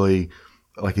necessarily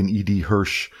like an E.D.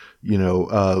 Hirsch,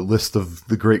 list of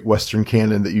the great Western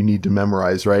canon that you need to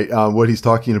memorize, right? What he's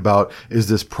talking about is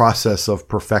this process of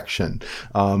perfection,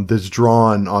 that's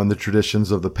drawn on the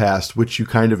traditions of the past, which you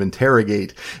kind of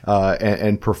interrogate,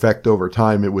 and perfect over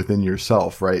time within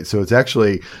yourself, right? So it's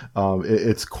actually,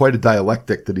 it's quite a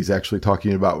dialectic that he's actually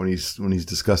talking about when he's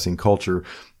discussing culture.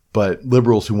 But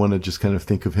liberals who want to just kind of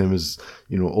think of him as,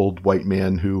 old white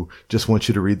man who just wants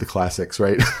you to read the classics,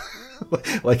 right?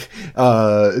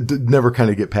 Never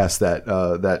kind of get past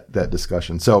that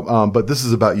discussion. So, but this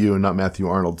is about you and not Matthew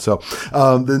Arnold. So,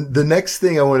 the next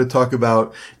thing I want to talk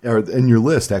about, or in your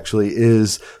list actually,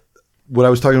 is what I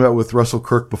was talking about with Russell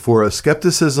Kirk before: a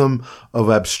skepticism of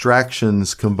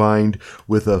abstractions combined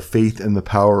with a faith in the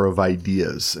power of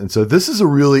ideas. And so this is a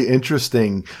really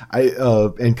interesting,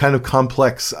 and kind of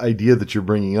complex idea that you're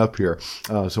bringing up here.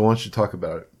 So why don't you talk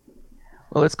about it?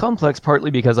 Well, it's complex partly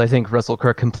because I think Russell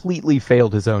Kirk completely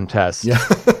failed his own test. Yeah.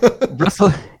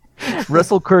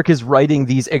 Russell Kirk is writing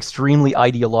these extremely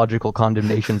ideological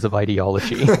condemnations of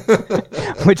ideology,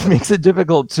 which makes it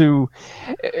difficult to,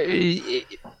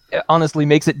 honestly,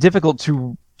 makes it difficult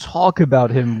to talk about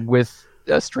him with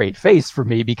a straight face for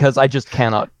me, because I just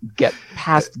cannot get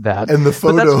past that. And the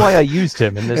photo, but that's why I used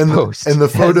him in this post. And the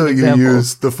photo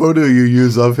you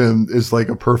use of him is like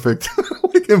a perfect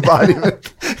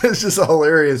embodiment. It's just a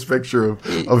hilarious picture of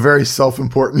a very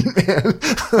self-important man.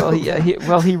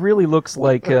 He really looks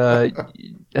like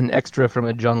an extra from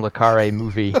a John le Carre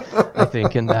movie, I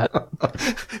think, in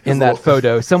that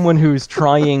photo. Someone who's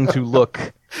trying to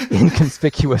look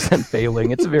inconspicuous and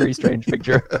failing. It's a very strange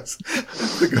picture. Yes.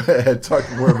 Go ahead, talk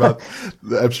more about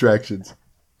the abstractions.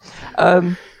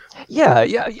 I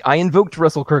invoked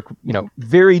Russell Kirk,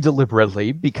 very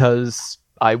deliberately, because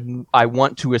I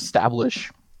want to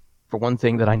establish, for one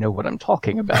thing, that I know what I'm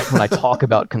talking about when I talk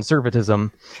about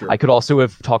conservatism. Sure. I could also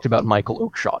have talked about Michael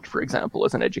Oakeshott, for example,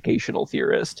 as an educational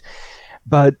theorist.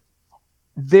 But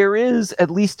there is, at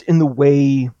least in the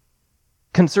way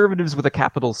conservatives with a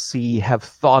capital C have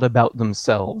thought about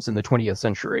themselves in the 20th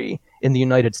century in the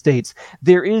United States,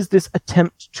 there is this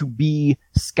attempt to be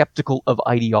skeptical of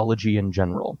ideology in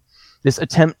general. This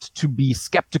attempt to be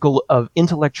skeptical of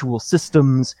intellectual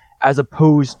systems as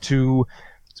opposed to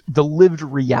the lived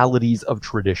realities of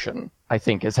tradition, I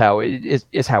think, is how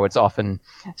it's often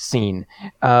seen.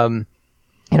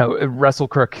 Russell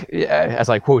Kirk, as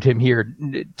I quote him here,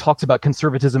 talks about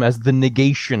conservatism as the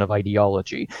negation of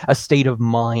ideology, a state of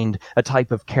mind, a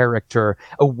type of character,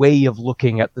 a way of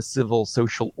looking at the civil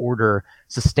social order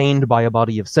sustained by a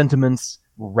body of sentiments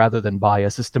rather than by a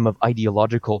system of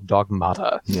ideological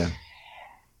dogmata. Yeah.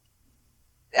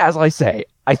 As I say,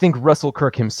 I think Russell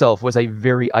Kirk himself was a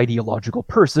very ideological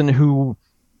person who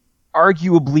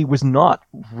arguably was not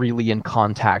really in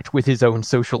contact with his own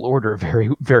social order very,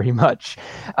 very much.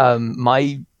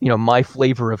 My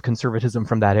flavor of conservatism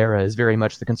from that era is very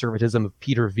much the conservatism of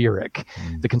Peter Viereck,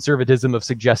 the conservatism of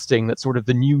suggesting that sort of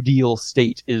the New Deal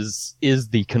state is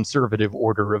the conservative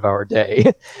order of our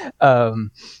day,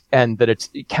 and that it's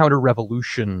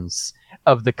counter-revolutions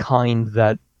of the kind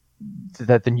that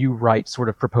the new right sort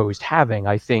of proposed having,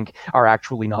 I think, are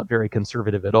actually not very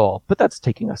conservative at all. But that's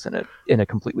taking us in a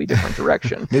completely different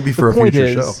direction. Maybe for a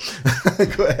future show.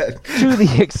 Go ahead. To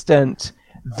the extent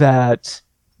that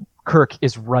Kirk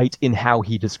is right in how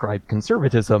he described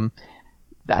conservatism,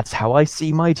 that's how I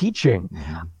see my teaching.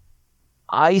 Mm-hmm.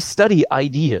 I study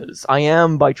ideas. I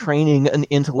am, by training, an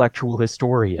intellectual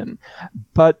historian.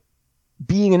 But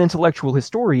being an intellectual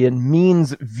historian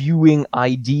means viewing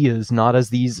ideas not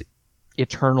as these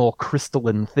eternal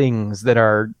crystalline things that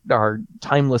are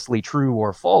timelessly true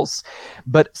or false,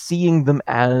 but seeing them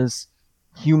as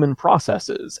human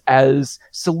processes, as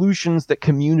solutions that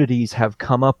communities have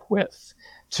come up with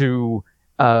to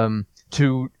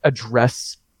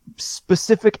address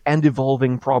specific and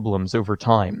evolving problems over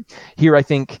time. Here, I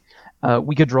think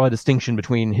we could draw a distinction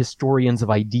between historians of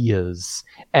ideas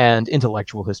and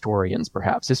intellectual historians,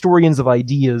 perhaps. Historians of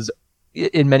ideas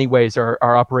in many ways are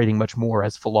operating much more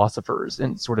as philosophers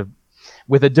and sort of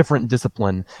with a different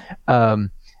discipline.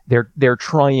 They're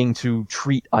trying to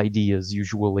treat ideas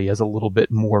usually as a little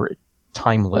bit more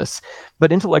timeless.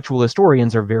 But intellectual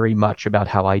historians are very much about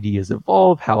how ideas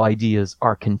evolve, how ideas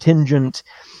are contingent,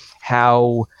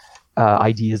 how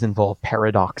ideas involve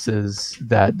paradoxes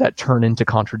that turn into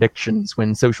contradictions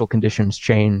when social conditions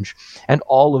change. And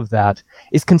all of that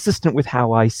is consistent with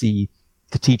how I see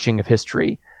the teaching of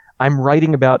history. I'm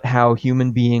writing about how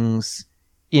human beings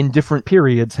in different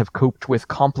periods have coped with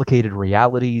complicated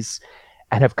realities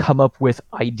and have come up with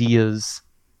ideas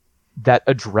that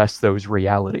address those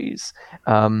realities.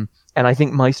 And I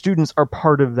think my students are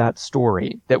part of that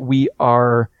story, that we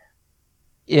are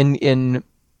in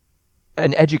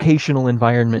an educational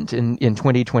environment in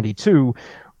 2022,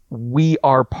 we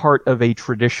are part of a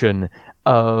tradition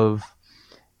of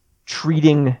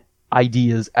treating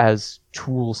ideas as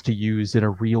tools to use in a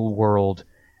real world,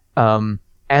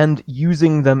 and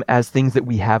using them as things that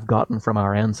we have gotten from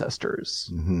our ancestors.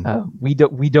 Mm-hmm.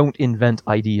 We don't invent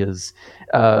ideas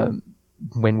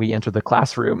when we enter the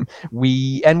classroom.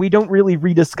 We don't really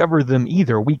rediscover them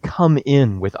either. We come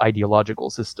in with ideological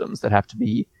systems that have to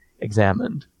be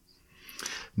examined.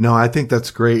 No, I think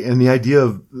that's great. And the idea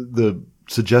of the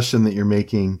suggestion that you're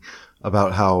making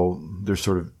about how there's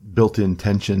sort of built-in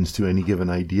tensions to any given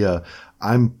idea,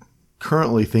 I'm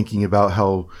currently thinking about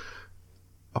how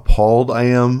appalled I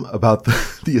am about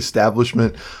the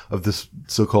establishment of this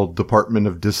so-called Department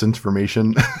of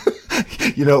Disinformation,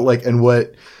 and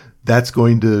what that's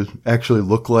going to actually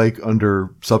look like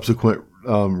under subsequent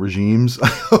regimes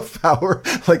of power.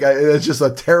 It's just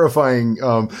a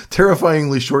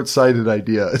terrifyingly short-sighted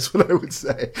idea, is what I would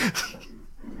say.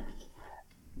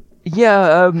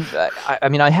 Yeah, I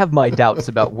mean, I have my doubts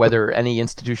about whether any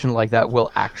institution like that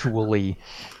will actually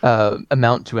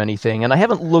amount to anything, and I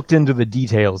haven't looked into the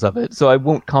details of it, so I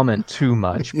won't comment too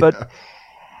much. But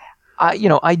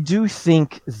I do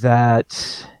think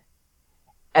that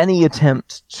any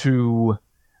attempt to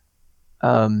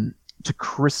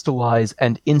crystallize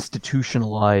and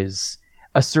institutionalize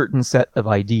a certain set of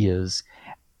ideas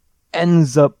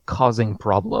ends up causing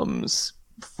problems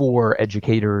for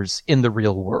educators in the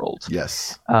real world.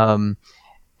 Yes.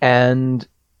 And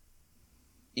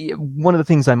one of the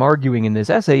things I'm arguing in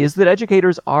this essay is that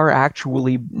educators are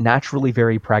actually naturally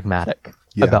very pragmatic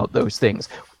about those things,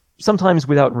 sometimes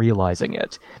without realizing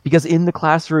it. Because in the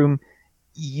classroom,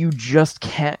 you just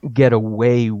can't get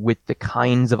away with the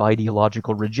kinds of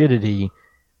ideological rigidity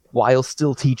while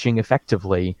still teaching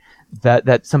effectively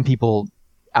that some people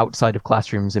outside of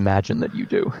classrooms imagine that you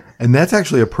do. And that's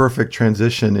actually a perfect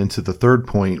transition into the third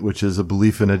point, which is a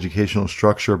belief in educational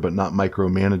structure, but not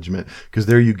micromanagement. Because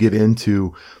there you get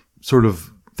into sort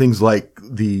of things like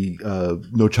the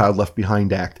No Child Left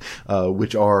Behind Act,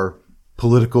 which are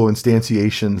political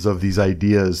instantiations of these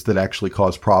ideas that actually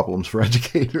cause problems for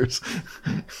educators.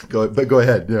 Go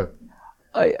ahead.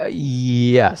 Yeah.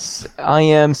 Yes, I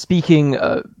am speaking,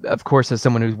 of course, as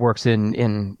someone who works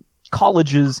in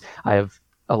colleges. I have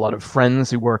a lot of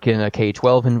friends who work in a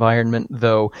K-12 environment,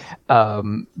 though,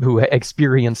 who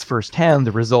experience firsthand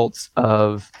the results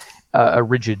of a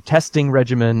rigid testing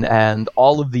regimen and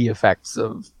all of the effects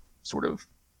of sort of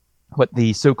what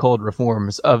the so-called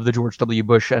reforms of the George W.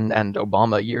 Bush and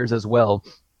Obama years as well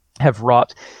have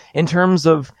wrought. In terms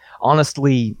of,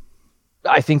 honestly,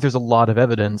 I think there's a lot of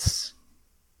evidence,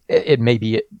 it may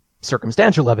be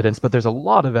circumstantial evidence, but there's a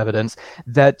lot of evidence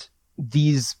that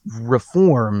these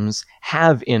reforms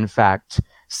have, in fact,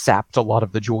 sapped a lot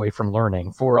of the joy from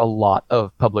learning for a lot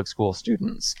of public school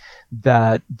students,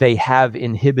 that they have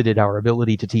inhibited our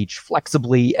ability to teach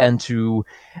flexibly and to,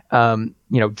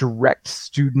 direct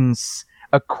students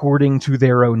according to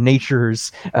their own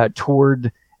natures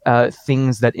toward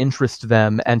things that interest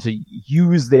them, and to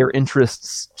use their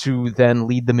interests to then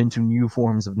lead them into new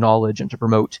forms of knowledge and to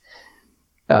promote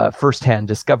firsthand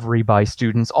discovery by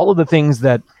students. All of the things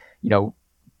that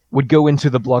would go into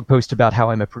the blog post about how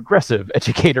I'm a progressive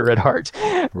educator at heart.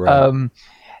 Right.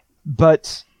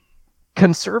 But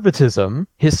conservatism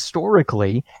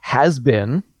historically has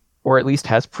been, or at least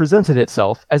has presented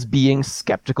itself as being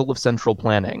skeptical of central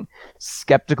planning,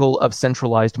 skeptical of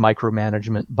centralized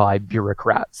micromanagement by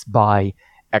bureaucrats, by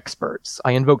experts.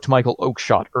 I invoked Michael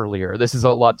Oakeshott earlier. This is a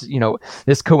lot,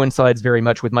 this coincides very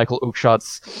much with Michael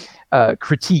Oakeshott's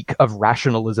critique of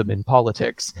rationalism in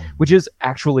politics, which is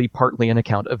actually partly an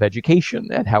account of education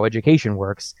and how education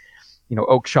works.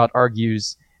 Oakeshott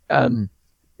argues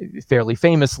fairly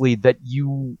famously that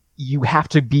you have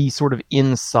to be sort of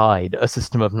inside a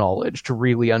system of knowledge to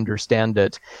really understand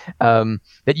it,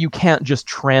 that you can't just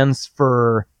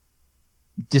transfer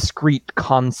discrete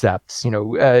concepts,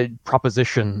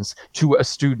 propositions to a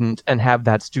student and have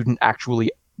that student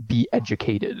actually be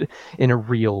educated in a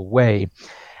real way.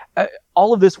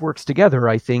 All of this works together,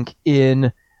 I think,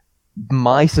 in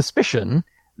my suspicion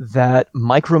that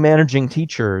micromanaging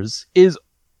teachers is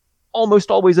almost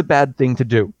always a bad thing to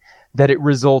do. That it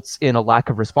results in a lack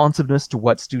of responsiveness to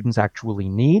what students actually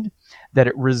need, that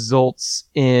it results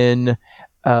in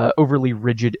overly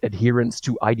rigid adherence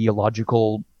to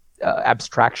ideological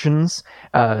abstractions,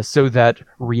 so that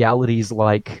realities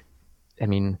like,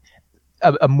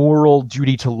 a moral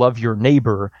duty to love your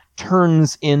neighbor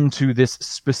turns into this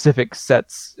specific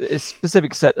set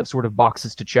of sort of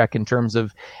boxes to check in terms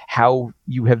of how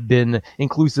you have been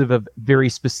inclusive of very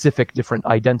specific different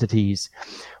identities,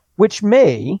 which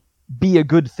may be a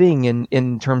good thing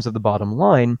in terms of the bottom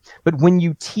line, but when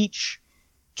you teach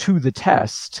to the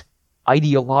test,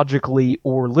 ideologically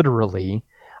or literally,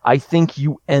 I think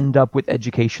you end up with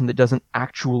education that doesn't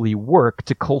actually work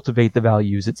to cultivate the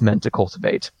values it's meant to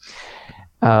cultivate.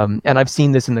 And I've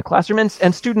seen this in the classroom,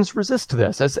 and students resist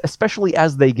this, especially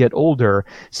as they get older.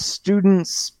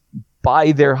 Students,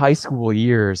 by their high school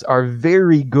years, are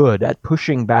very good at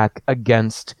pushing back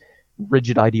against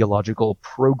rigid ideological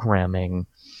programming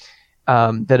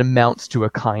that amounts to a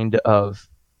kind of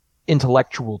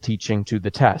intellectual teaching to the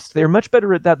test. They're much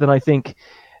better at that than I think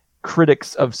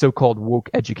critics of so-called woke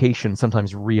education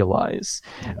sometimes realize.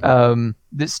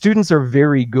 The students are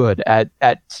very good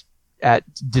at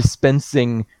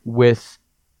dispensing with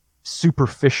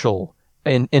superficial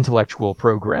intellectual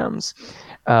programs.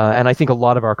 And I think a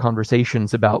lot of our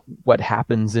conversations about what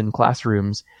happens in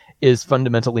classrooms is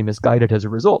fundamentally misguided as a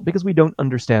result, because we don't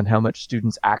understand how much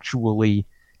students actually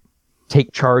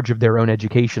take charge of their own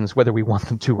educations, whether we want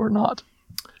them to or not.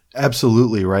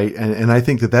 Absolutely, right. And I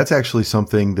think that that's actually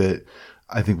something that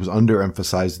I think was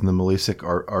underemphasized in the Malesic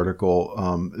article,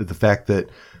 the fact that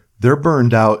they're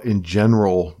burned out in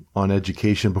general on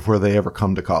education before they ever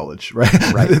come to college,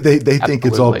 right? Right. they think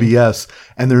it's all BS,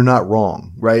 and they're not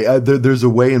wrong, right? There's a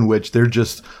way in which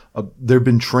they've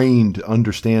been trained to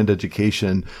understand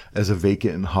education as a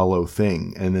vacant and hollow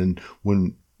thing. And then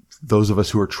when those of us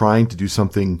who are trying to do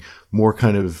something more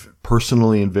kind of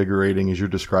personally invigorating, as you're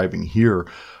describing here,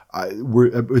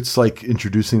 it's like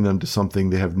introducing them to something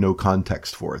they have no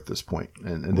context for at this point,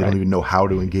 and they don't even know how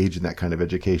to engage in that kind of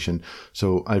education.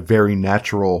 So a very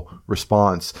natural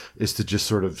response is to just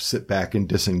sort of sit back and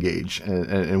disengage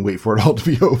and wait for it all to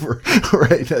be over.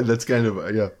 Right? That's kind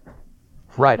of, yeah.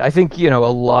 Right. I think, a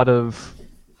lot of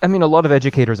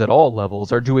educators at all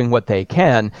levels are doing what they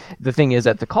can. The thing is,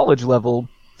 at the college level,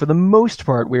 for the most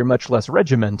part, we're much less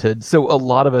regimented. So a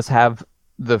lot of us have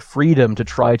the freedom to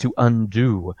try to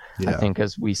undo, I think,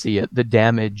 as we see it, the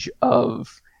damage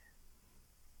of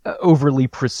overly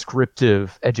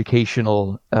prescriptive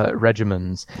educational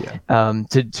regimens,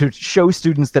 to show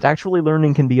students that actually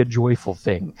learning can be a joyful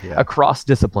thing across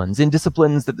disciplines, in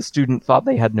disciplines that the student thought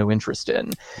they had no interest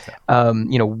in.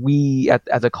 We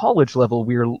at the college level,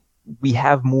 we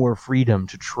have more freedom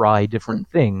to try different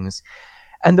things,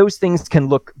 and those things can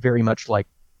look very much like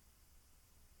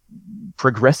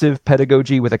progressive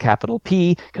pedagogy with a capital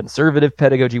P, conservative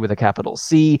pedagogy with a capital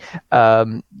C.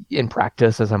 In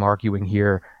practice, as I'm arguing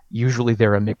here, usually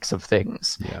they're a mix of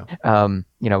things.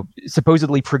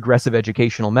 Supposedly progressive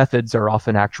educational methods are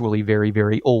often actually very,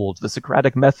 very old. The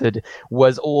Socratic method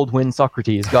was old when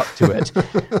Socrates got to it.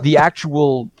 The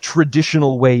actual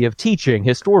traditional way of teaching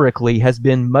historically has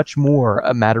been much more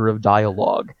a matter of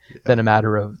dialogue than a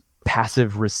matter of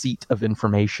passive receipt of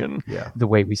information, the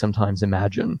way we sometimes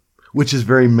imagine. Which is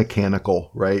very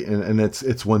mechanical, right? And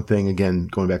it's one thing, again,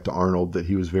 going back to Arnold, that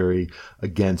he was very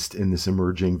against in this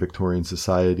emerging Victorian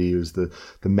society. It was the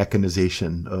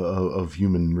mechanization of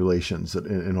human relations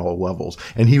in all levels.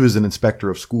 And he was an inspector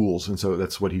of schools, and so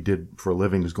that's what he did for a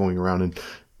living, was going around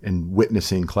and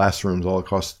witnessing classrooms all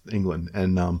across England.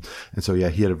 And so, he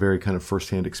had a very kind of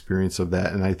firsthand experience of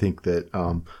that. And I think that,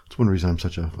 it's one reason I'm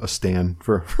such a stan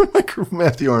for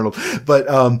Matthew Arnold. But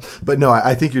no,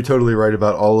 I think you're totally right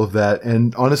about all of that.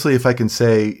 And honestly, if I can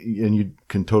say, and you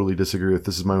can totally disagree with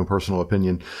this, is my own personal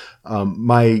opinion,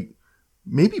 my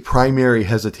maybe primary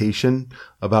hesitation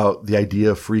about the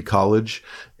idea of free college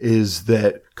is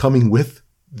that coming with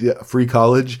the free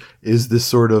college is this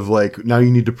sort of like, now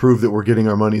you need to prove that we're getting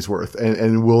our money's worth,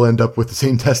 and we'll end up with the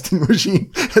same testing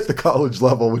regime at the college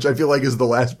level, which I feel like is the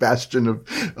last bastion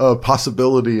of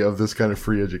possibility of this kind of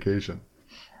free education.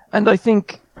 And I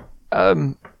think,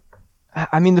 the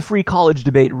free college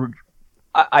debate,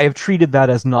 I have treated that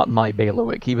as not my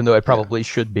bailiwick, even though I probably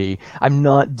should be. I'm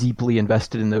not deeply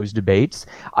invested in those debates.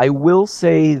 I will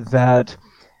say that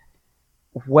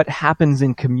what happens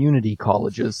in community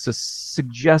colleges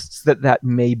suggests that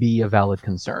may be a valid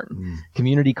concern.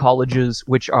 Community colleges,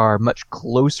 which are much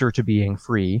closer to being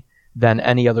free than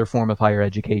any other form of higher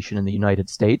education in the United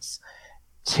States,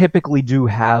 typically do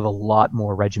have a lot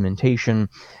more regimentation.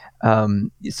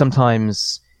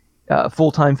 Sometimes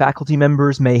full-time faculty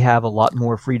members may have a lot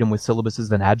more freedom with syllabuses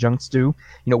than adjuncts do.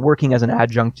 Working as an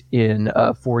adjunct in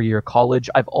a 4-year college,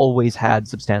 I've always had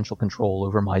substantial control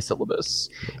over my syllabus.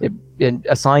 In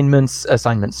assignment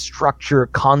structure,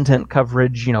 content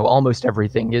coverage, almost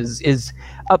everything is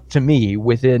up to me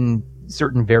within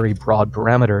certain very broad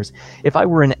parameters. If I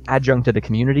were an adjunct at a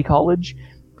community college,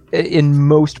 in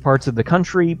most parts of the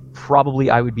country, probably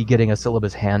I would be getting a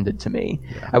syllabus handed to me.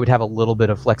 Yeah. I would have a little bit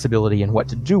of flexibility in what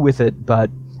to do with it, but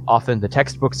often the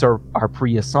textbooks are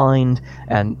pre-assigned,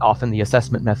 and often the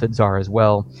assessment methods are as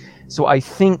well. So I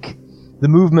think the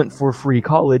movement for free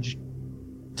college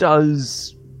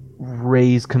does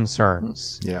raise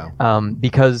concerns. Yeah.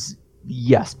 Because,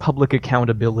 yes, public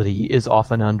accountability is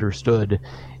often understood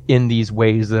in these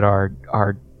ways that are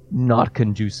not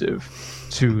conducive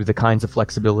to the kinds of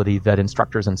flexibility that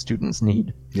instructors and students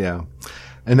need. Yeah.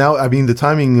 And now, the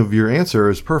timing of your answer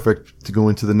is perfect to go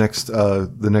into the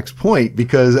next point,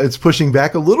 because it's pushing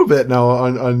back a little bit now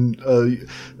on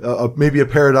maybe a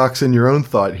paradox in your own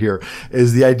thought here,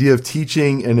 is the idea of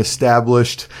teaching an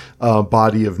established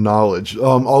body of knowledge.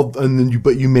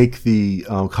 But you make the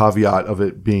caveat of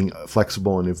it being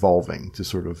flexible and evolving to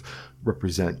sort of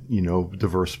represent,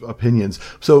 diverse opinions.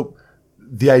 So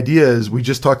the idea is, we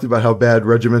just talked about how bad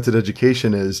regimented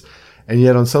education is, and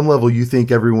yet on some level you think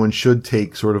everyone should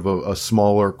take sort of a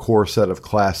smaller core set of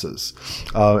classes,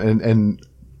 and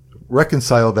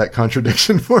reconcile that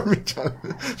contradiction for me, John.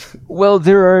 Well,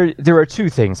 there are two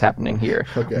things happening here.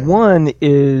 Okay. One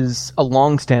is a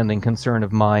long-standing concern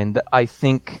of mine that I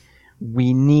think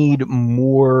we need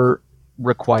more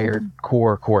required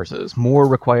core courses, more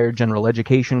required general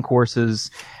education courses.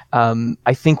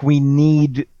 I think we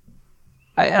need,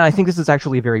 and I think this is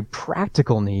actually a very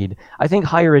practical need, I think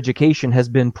higher education has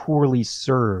been poorly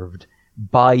served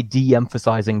by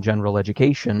de-emphasizing general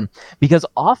education, because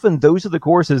often those are the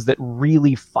courses that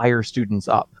really fire students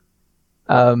up.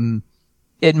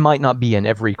 It might not be in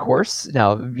every course.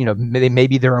 Now,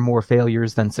 maybe there are more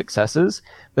failures than successes,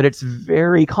 but it's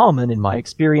very common in my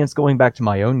experience, going back to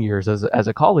my own years as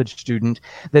a college student,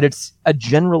 that it's a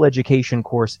general education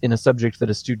course in a subject that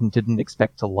a student didn't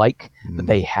expect to like, that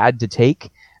they had to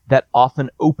take, that often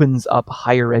opens up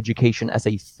higher education as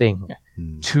a thing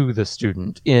to the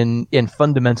student in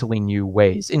fundamentally new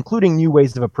ways, including new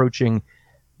ways of approaching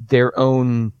their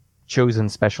own chosen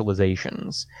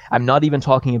specializations. I'm not even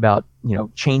talking about,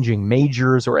 changing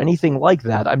majors or anything like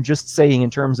that. I'm just saying in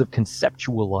terms of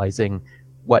conceptualizing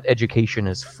what education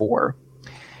is for.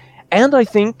 And I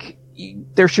think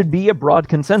there should be a broad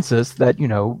consensus that,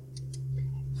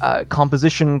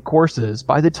 composition courses,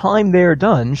 by the time they're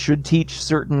done, should teach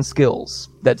certain skills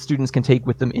that students can take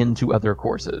with them into other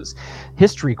courses.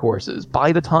 History courses,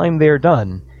 by the time they're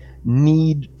done,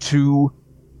 need to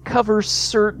cover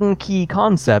certain key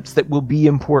concepts that will be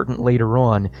important later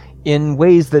on in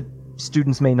ways that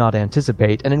students may not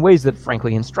anticipate, and in ways that,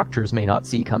 frankly, instructors may not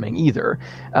see coming either,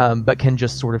 but can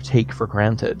just sort of take for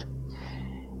granted.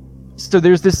 So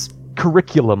there's this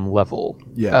curriculum level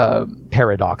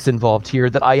paradox involved here,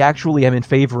 that I actually am in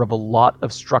favor of a lot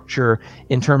of structure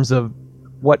in terms of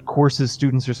what courses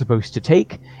students are supposed to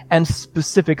take and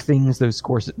specific things those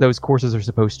courses are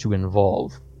supposed to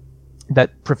involve,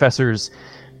 that professors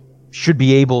should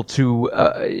be able to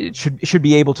should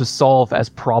be able to solve as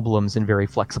problems in very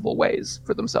flexible ways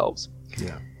for themselves.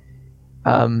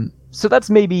 So that's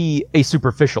maybe a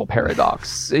superficial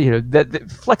paradox, that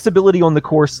flexibility on the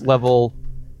course level,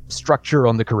 structure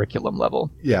on the curriculum level.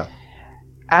 Yeah.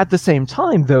 At the same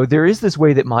time, though, there is this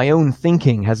way that my own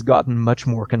thinking has gotten much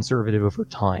more conservative over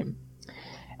time.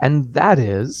 And that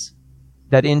is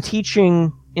that in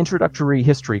teaching introductory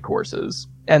history courses,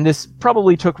 and this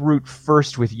probably took root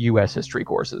first with U.S. history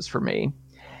courses for me,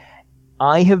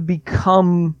 I have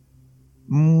become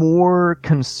more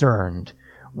concerned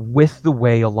with the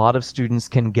way a lot of students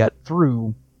can get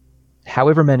through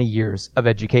however many years of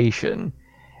education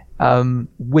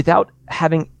without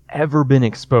having ever been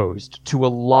exposed to a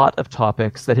lot of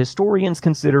topics that historians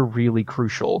consider really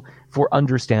crucial for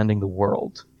understanding the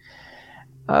world.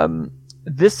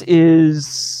 This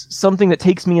is something that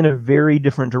takes me in a very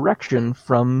different direction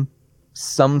from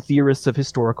some theorists of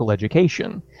historical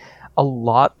education. A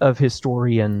lot of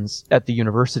historians at the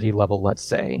university level, let's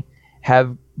say,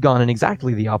 have gone in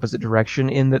exactly the opposite direction,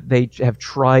 in that they have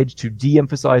tried to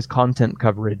de-emphasize content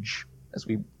coverage, as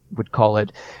we would call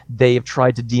it, they have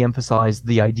tried to de-emphasize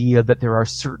the idea that there are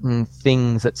certain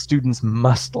things that students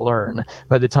must learn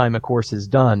by the time a course is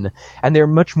done. And they're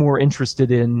much more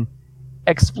interested in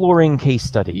exploring case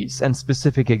studies and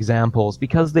specific examples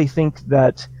because they think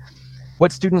that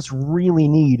what students really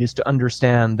need is to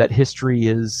understand that history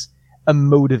is a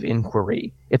mode of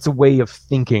inquiry. It's a way of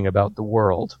thinking about the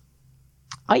world.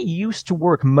 I used to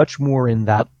work much more in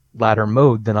that latter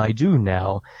mode than I do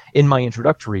now in my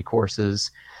introductory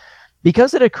courses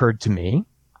because it occurred to me,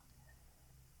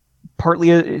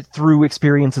 partly through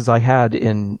experiences I had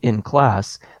in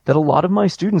class, that a lot of my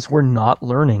students were not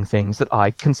learning things that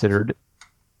I considered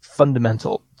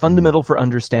fundamental for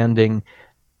understanding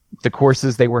the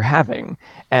courses they were having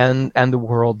and the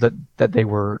world that they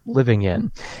were living in.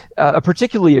 A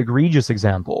particularly egregious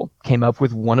example came up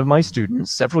with one of my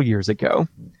students several years ago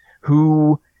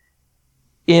who,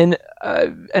 in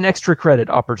an extra credit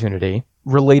opportunity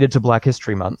related to Black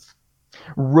History Month,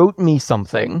 wrote me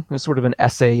something, sort of an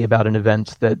essay about an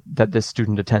event that this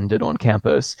student attended on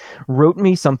campus, wrote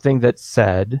me something that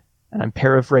said, and I'm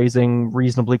paraphrasing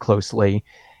reasonably closely,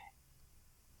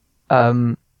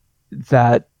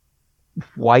 that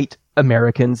white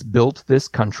Americans built this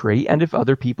country, and if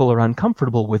other people are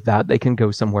uncomfortable with that, they can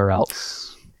go somewhere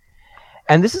else.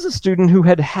 And this is a student who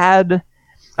had,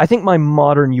 I think, my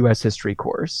modern U.S. history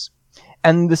course,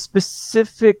 and the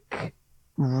specific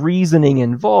reasoning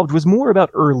involved was more about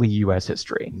early U.S.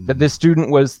 history, that this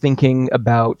student was thinking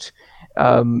about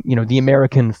the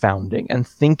American founding and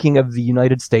thinking of the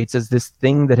United States as this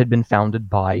thing that had been founded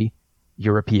by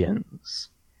Europeans.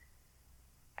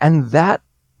 And that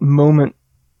moment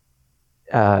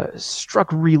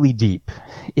struck really deep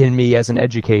in me as an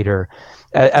educator,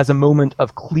 as a moment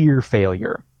of clear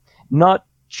failure, not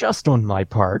just on my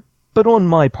part, but on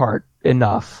my part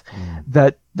enough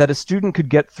that a student could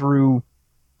get through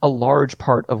a large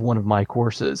part of one of my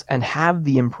courses and have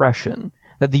the impression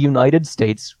that the United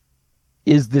States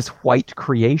is this white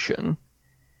creation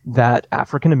that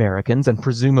African Americans, and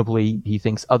presumably he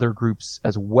thinks other groups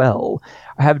as well,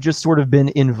 have just sort of been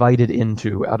invited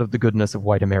into out of the goodness of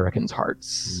white Americans'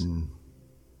 hearts.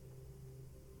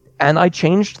 And I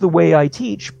changed the way I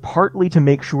teach, partly to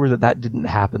make sure that didn't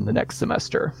happen the next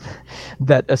semester,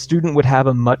 that a student would have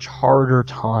a much harder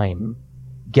time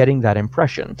getting that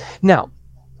impression. Now,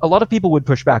 a lot of people would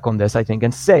push back on this, I think,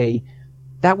 and say,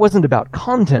 that wasn't about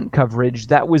content coverage,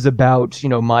 that was about,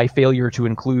 my failure to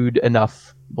include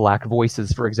enough Black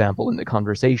voices, for example, in the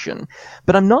conversation.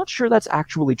 But I'm not sure that's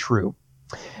actually true,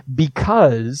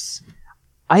 because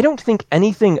I don't think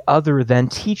anything other than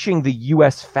teaching the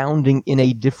U.S. founding in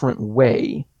a different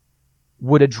way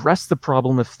would address the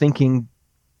problem of thinking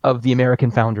of the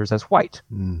American founders as white.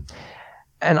 And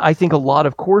I think a lot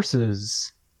of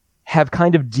courses have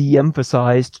kind of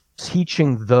de-emphasized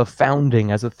teaching the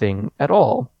founding as a thing at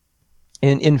all,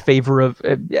 in favor of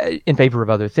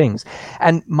other things.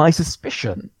 And my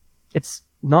suspicion, it's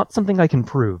not something I can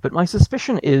prove, but my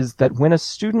suspicion is that when a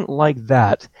student like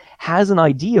that has an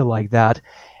idea like that,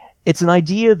 it's an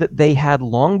idea that they had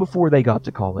long before they got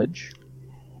to college,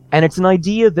 and it's an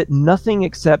idea that nothing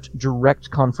except direct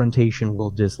confrontation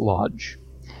will dislodge.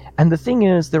 And the thing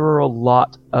is, there are a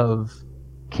lot of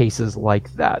cases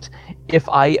like that. If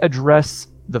I address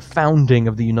the founding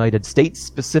of the United States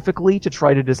specifically to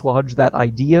try to dislodge that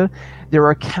idea, there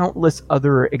are countless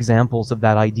other examples of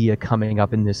that idea coming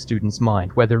up in this student's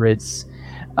mind, whether it's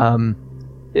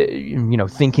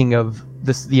thinking of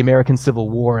the American Civil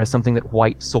War as something that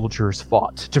white soldiers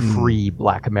fought to free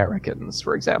Black Americans,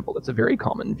 for example. It's a very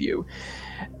common view.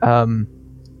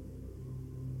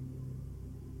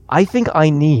 I think I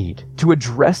need to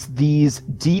address these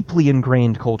deeply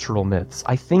ingrained cultural myths.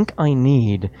 I think I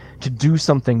need to do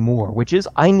something more, which is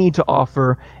I need to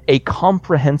offer a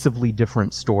comprehensively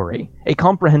different story, a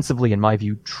comprehensively, in my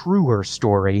view, truer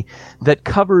story that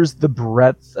covers the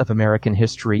breadth of American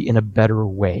history in a better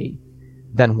way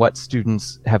than what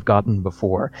students have gotten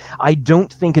before. I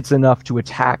don't think it's enough to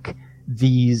attack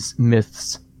these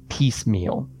myths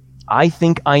piecemeal. I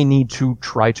think I need to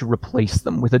try to replace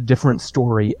them with a different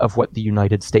story of what the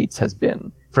United States has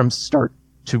been from start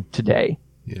to today.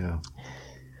 Yeah.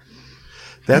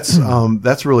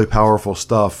 That's really powerful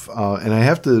stuff. And I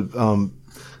have to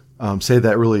say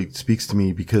that really speaks to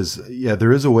me because,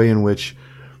 there is a way in which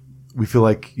we feel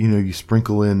like, you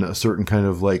sprinkle in a certain kind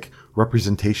of like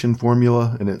representation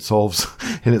formula and it solves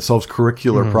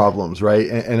curricular problems, right?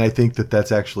 And I think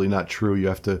that's actually not true. You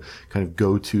have to kind of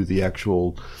go to the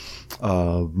actual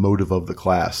motive of the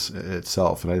class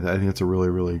itself. And I think that's a really,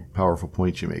 really powerful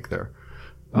point you make there.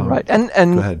 Right. Go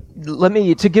And ahead. let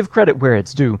me, to give credit where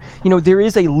it's due, there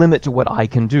is a limit to what I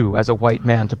can do as a white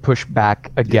man to push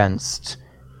back against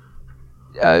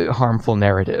harmful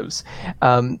narratives.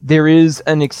 There is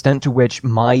an extent to which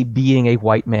my being a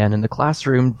white man in the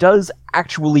classroom does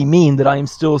actually mean that I am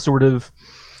still sort of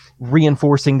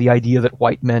reinforcing the idea that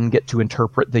white men get to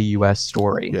interpret the U.S.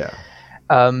 story. Yeah.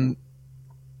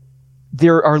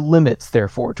 There are limits,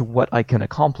 therefore, to what I can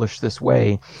accomplish this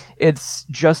way. It's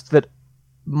just that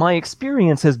my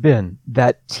experience has been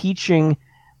that teaching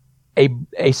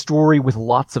a story with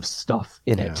lots of stuff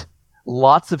in it,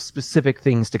 lots of specific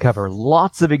things to cover,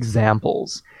 lots of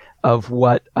examples of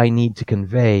what I need to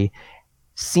convey,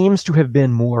 seems to have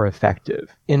been more effective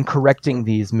in correcting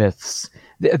these myths,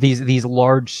 these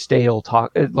large scale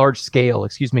toxic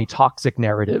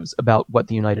narratives about what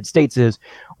the United States is,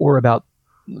 or about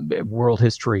world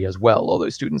history as well, although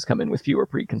students come in with fewer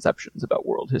preconceptions about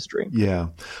world history. Yeah.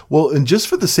 Well, and just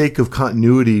for the sake of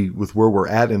continuity with where we're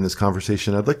at in this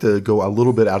conversation, I'd like to go a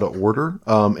little bit out of order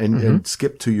and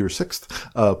skip to your sixth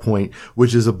point,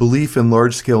 which is a belief in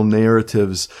large-scale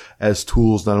narratives as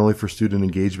tools not only for student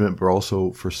engagement, but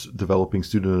also for developing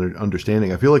student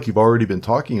understanding. I feel like you've already been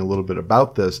talking a little bit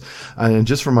about this. And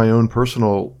just from my own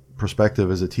personal perspective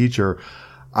as a teacher,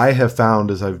 I have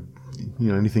found as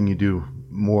anything you do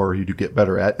more, you do get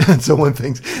better at. And so one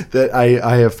thing that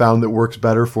I have found that works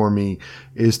better for me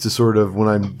is to sort of, when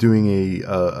I'm doing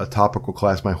a topical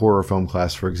class, my horror film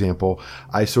class, for example,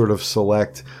 I sort of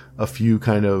select a few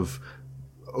kind of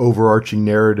overarching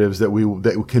narratives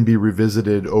that can be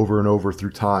revisited over and over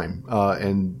through time.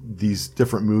 And these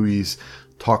different movies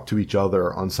talk to each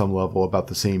other on some level about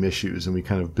the same issues, and we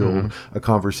kind of build a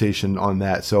conversation on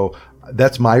that. So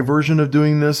that's my version of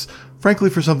doing this,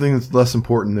 frankly, for something that's less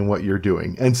important than what you're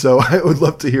doing. And so I would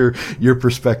love to hear your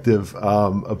perspective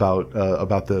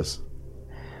about this.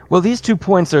 Well, these 2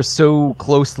 points are so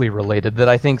closely related that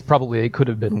I think probably it could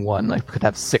have been one. I could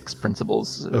have 6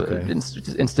 principles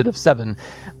instead of 7,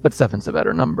 but 7's a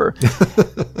better number.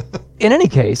 In any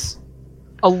case,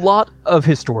 a lot of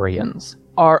historians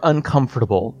are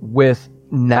uncomfortable with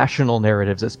national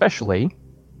narratives, especially,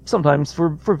 sometimes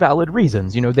for valid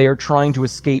reasons. They are trying to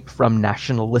escape from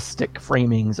nationalistic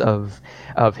framings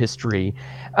of history.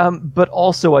 But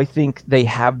also I think they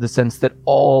have the sense that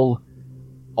all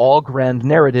grand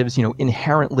narratives,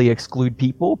 inherently exclude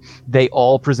people. They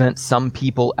all present some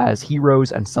people as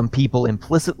heroes and some people,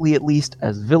 implicitly at least,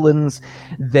 as villains.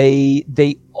 They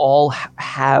all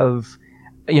have,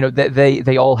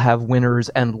 they all have winners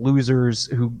and losers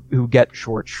who get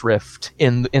short shrift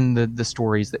in the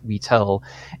stories that we tell,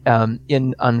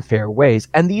 in unfair ways.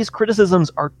 And these criticisms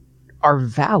are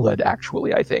valid,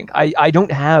 actually, I think. I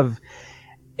don't have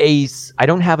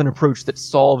an approach that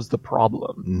solves the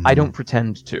problem. I don't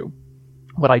pretend to.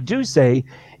 What I do say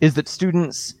is that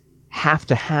students have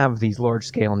to have these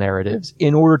large-scale narratives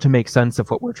in order to make sense of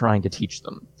what we're trying to teach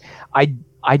them.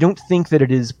 I don't think that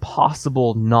it is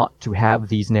possible not to have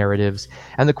these narratives,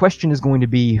 and the question is going to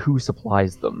be who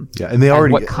supplies them. Yeah,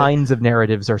 and what kinds of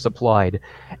narratives are supplied,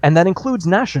 and that includes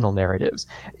national narratives.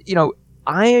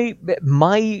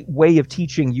 My way of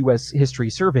teaching U.S. history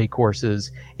survey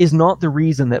courses is not the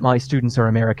reason that my students are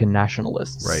American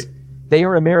nationalists. Right. They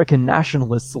are American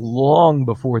nationalists long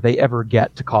before they ever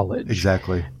get to college.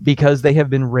 Exactly. Because they have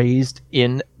been raised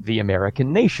in the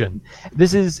American nation.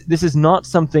 This is not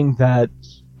something that,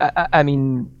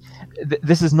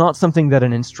 this is not something that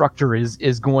an instructor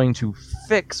is going to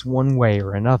fix one way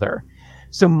or another.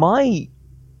 So my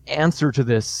answer to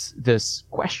this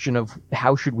question of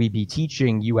how should we be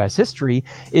teaching U.S. history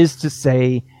is to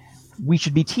say we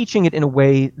should be teaching it in a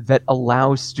way that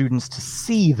allows students to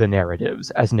see the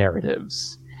narratives as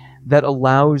narratives, that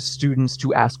allows students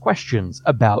to ask questions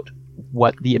about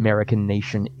what the American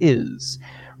nation is,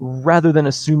 rather than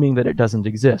assuming that it doesn't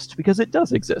exist, because it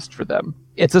does exist for them.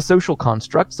 It's a social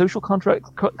construct. Social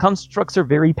constructs are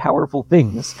very powerful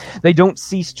things. They don't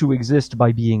cease to exist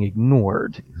by being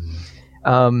ignored.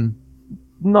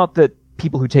 Not that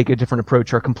people who take a different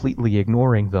approach are completely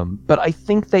ignoring them, but I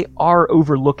think they are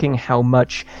overlooking how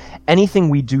much anything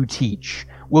we do teach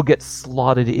will get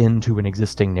slotted into an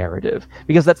existing narrative,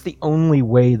 because that's the only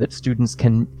way that students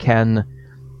can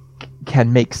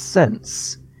make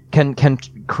sense, can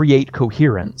create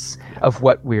coherence of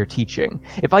what we're teaching.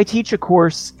 If I teach a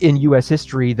course in U.S.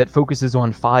 history that focuses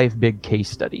on 5 big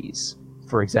case studies,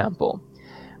 for example,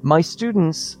 my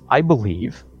students, I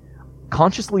believe,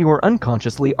 consciously or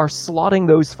unconsciously, are slotting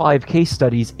those 5 case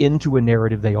studies into a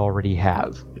narrative they already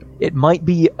have. It might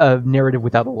be a narrative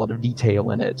without a lot of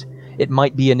detail in it. It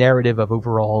might be a narrative of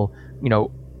overall,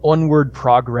 onward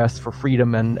progress for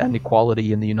freedom and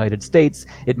equality in the United States.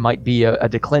 It might be a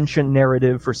declension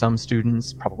narrative for some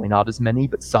students, probably not as many,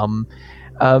 but some.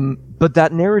 But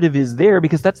that narrative is there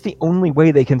because that's the only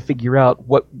way they can figure out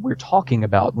what we're talking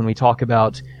about when we talk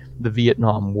about the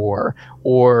Vietnam War,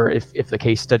 or if the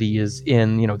case study is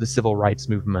in, the civil rights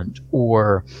movement,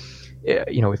 or,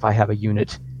 if I have a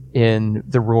unit in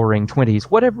the Roaring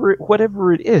Twenties,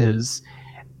 whatever it is,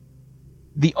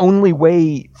 the only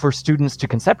way for students to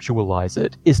conceptualize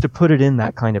it is to put it in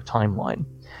that kind of timeline.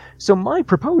 So my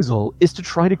proposal is to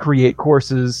try to create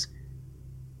courses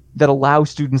that allow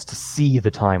students to see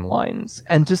the timelines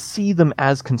and to see them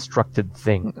as constructed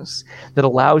things, that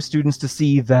allow students to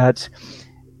see that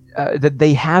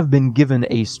they have been given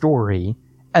a story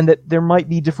and that there might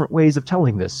be different ways of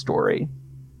telling this story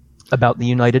about the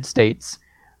United States,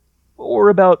 or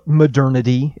about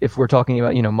modernity, if we're talking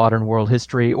about, modern world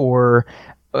history, or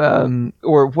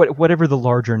whatever the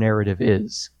larger narrative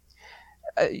is.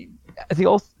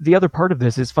 The other part of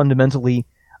this is fundamentally,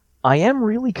 I am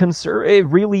really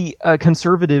conservative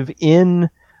in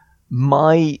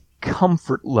my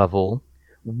comfort level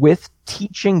with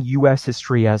teaching U.S.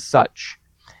 history as such.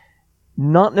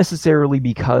 Not necessarily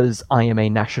because I am a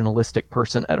nationalistic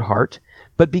person at heart,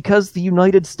 but because the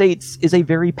United States is a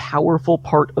very powerful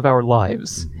part of our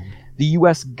lives. The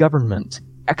U.S. government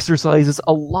exercises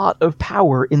a lot of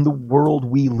power in the world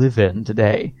we live in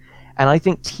today. And I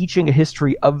think teaching a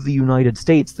history of the United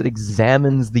States that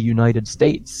examines the United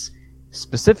States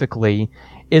specifically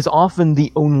is often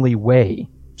the only way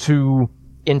to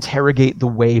interrogate the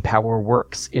way power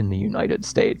works in the United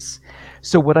States.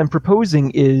 So what I'm proposing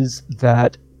is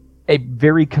that a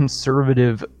very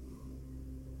conservative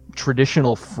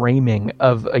traditional framing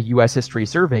of a U.S. history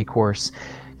survey course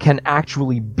can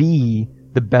actually be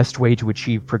the best way to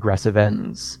achieve progressive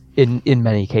ends in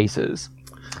many cases.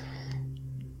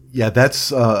 Yeah,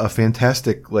 that's a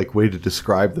fantastic way to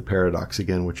describe the paradox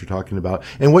again, what you're talking about.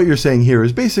 And what you're saying here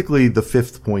is basically the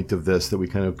fifth point of this that we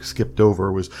kind of skipped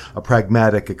over, was a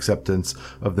pragmatic acceptance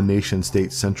of the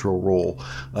nation-state's central role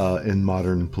in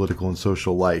modern political and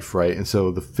social life, right? And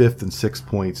so the fifth and sixth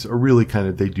points are really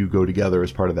they do go together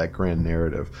as part of that grand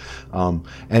narrative.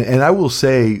 And I will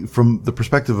say, from the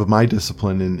perspective of my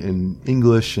discipline in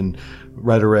English and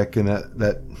rhetoric and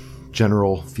that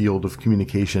general field of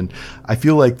communication, I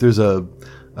feel like there's a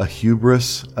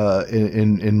hubris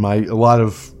in a lot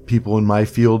of people in my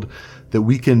field that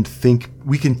we can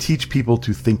teach people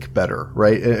to think better,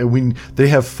 right? And they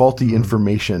have faulty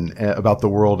information about the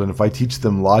world, and if I teach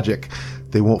them logic,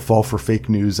 they won't fall for fake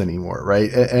news anymore,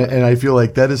 right? And I feel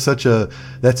like that's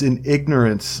an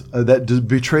ignorance that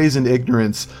betrays an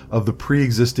ignorance of the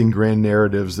pre-existing grand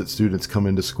narratives that students come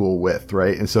into school with,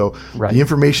 right? And so the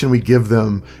information we give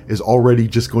them is already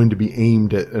just going to be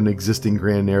aimed at an existing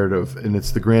grand narrative, and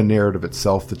it's the grand narrative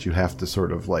itself that you have to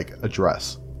sort of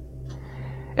address.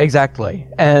 Exactly.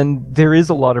 And there is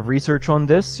a lot of research on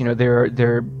this.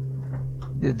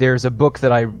 There's a book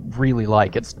that I really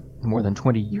like. It's more than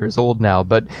 20 years old now,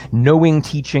 but Knowing,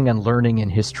 Teaching, and Learning in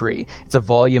History. It's a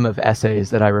volume of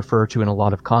essays that I refer to in a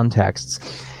lot of contexts.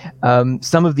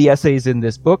 Some of the essays in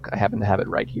this book, I happen to have it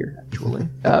right here, actually.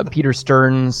 Peter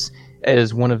Stearns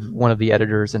is one of the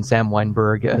editors, and Sam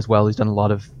Weinberg as well. He's done a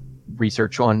lot of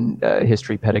research on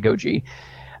history pedagogy.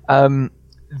 The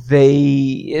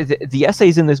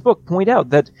essays in this book point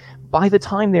out that by the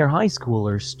time they're high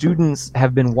schoolers, students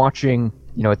have been watching,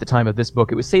 at the time of this book,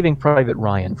 it was Saving Private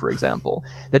Ryan, for example,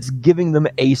 that's giving them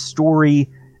a story,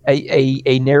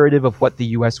 a narrative of what the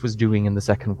U.S. was doing in the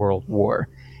Second World War.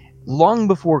 Long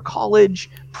before college,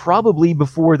 probably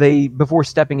before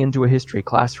stepping into a history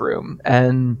classroom.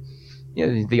 And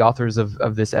the authors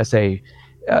of this essay,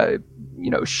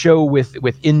 show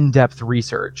with in-depth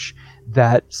research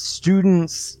that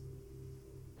students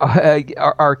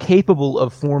are capable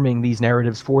of forming these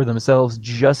narratives for themselves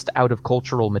just out of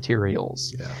cultural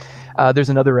materials. Yeah. There's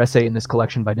another essay in this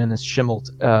collection by Dennis Schimmelt,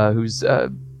 who's a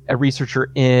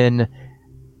researcher in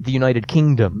the United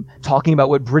Kingdom, talking about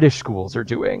what British schools are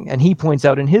doing. And he points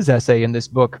out in his essay in this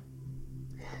book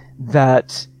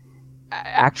that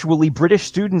actually British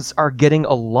students are getting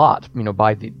a lot,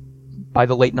 by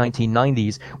the late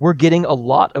 1990s, we're getting a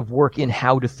lot of work in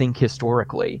how to think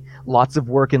historically. Lots of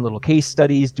work in little case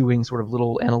studies, doing sort of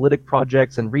little analytic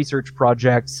projects and research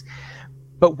projects.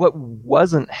 But what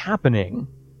wasn't happening,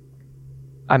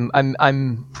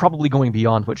 I'm probably going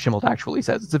beyond what Schimmelt actually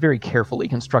says. It's a very carefully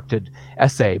constructed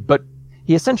essay, but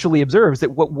he essentially observes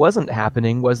that what wasn't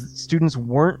happening was students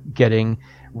weren't getting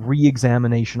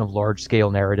re-examination of large-scale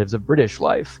narratives of British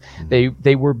life.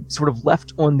 They were sort of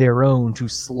left on their own to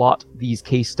slot these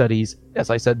case studies, as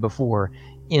I said before,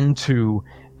 into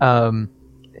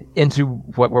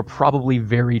what were probably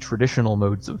very traditional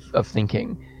modes of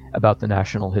thinking about the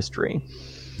national history.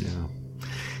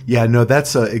 Yeah, no,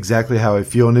 that's exactly how I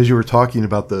feel. And as you were talking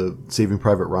about the Saving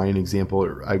Private Ryan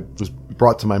example, I was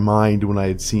brought to my mind when I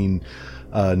had seen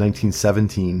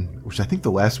 1917, which I think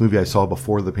the last movie I saw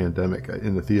before the pandemic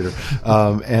in the theater.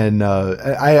 I'm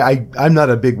not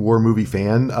a big war movie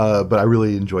fan, but I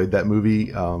really enjoyed that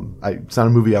movie. It's not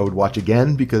a movie I would watch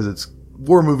again because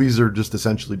war movies are just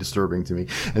essentially disturbing to me.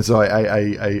 And so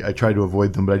I try to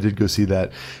avoid them, but I did go see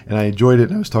that and I enjoyed it.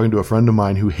 And I was talking to a friend of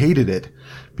mine who hated it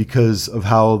because of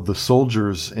how the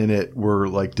soldiers in it were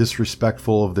like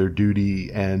disrespectful of their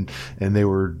duty and they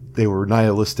were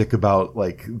nihilistic about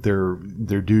like their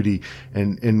duty.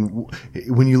 And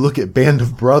when you look at Band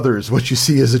of Brothers, what you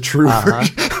see is a true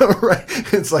version, right?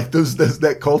 It's like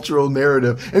that cultural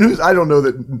narrative. And I don't know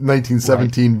that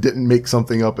 1917 didn't make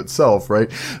something up itself,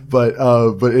 right? But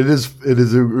it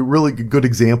is a really good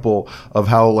example of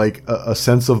how like a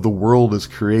sense of the world is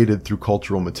created through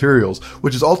cultural materials,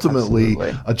 which is ultimately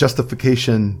a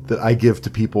justification that I give to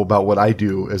people about what I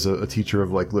do as a teacher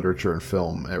of like literature and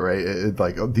film, right?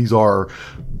 These are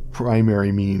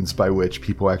primary means by which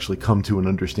people actually come to an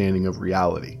understanding of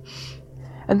reality.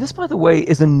 And this, by the way,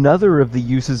 is another of the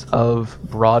uses of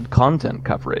broad content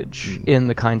coverage in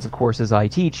the kinds of courses I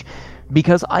teach,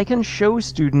 because I can show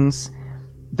students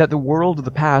that the world of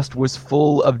the past was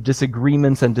full of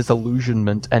disagreements and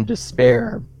disillusionment and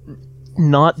despair,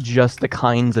 not just the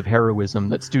kinds of heroism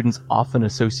that students often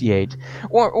associate,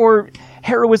 or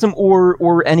heroism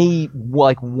or any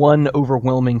like one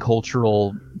overwhelming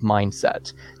cultural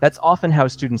mindset. That's often how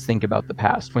students think about the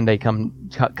past when they come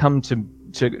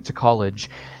to college.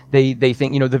 They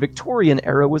think, the Victorian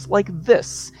era was like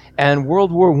this, and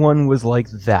World War I was like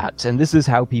that, and this is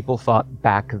how people thought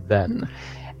back then.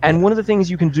 And one of the things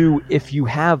you can do if you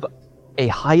have a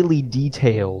highly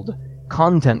detailed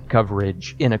content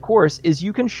coverage in a course is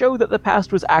you can show that the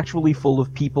past was actually full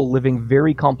of people living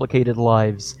very complicated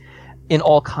lives in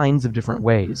all kinds of different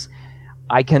ways.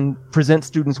 I can present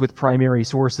students with primary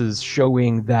sources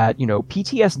showing that,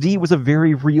 PTSD was a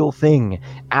very real thing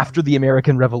after the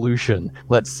American Revolution,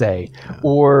 let's say,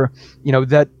 or,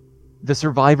 that the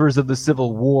survivors of the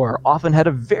Civil War often had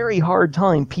a very hard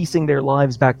time piecing their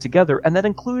lives back together, and that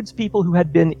includes people who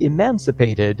had been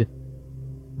emancipated,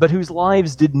 but whose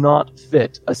lives did not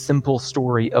fit a simple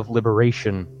story of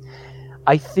liberation.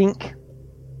 I think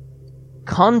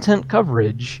content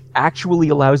coverage actually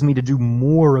allows me to do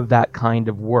more of that kind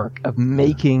of work, of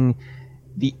making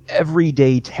the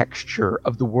everyday texture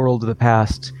of the world of the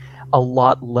past a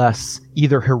lot less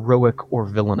either heroic or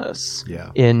villainous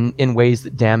in ways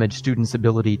that damage students'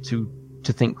 ability to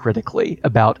think critically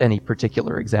about any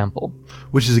particular example.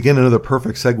 Which is, again, another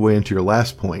perfect segue into your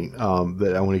last point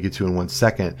that I want to get to in 1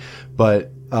 second.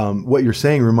 But what you're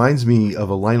saying reminds me of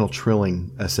a Lionel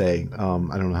Trilling essay. I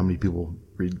don't know how many people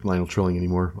read Lionel Trilling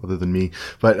anymore other than me,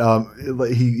 but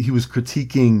he was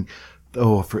critiquing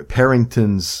for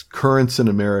Parrington's Currents in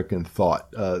American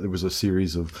Thought. There was a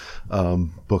series of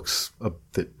books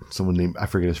that someone named, I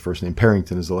forget his first name,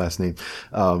 Parrington is the last name,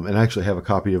 and I actually have a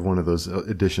copy of one of those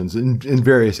editions in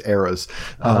various eras.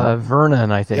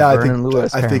 Vernon, I think. Yeah, Vernon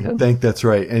Lewis. I think that's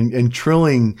right. And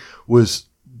Trilling was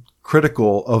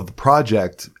critical of the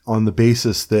project on the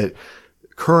basis that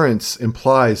Currents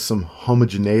implies some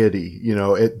homogeneity.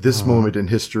 At this moment in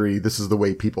history, this is the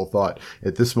way people thought.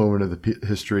 At this moment of the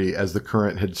history, as the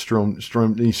current had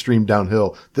streamed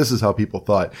downhill, this is how people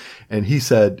thought. And he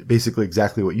said basically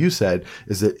exactly what you said,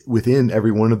 is that within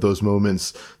every one of those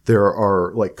moments, there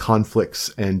are like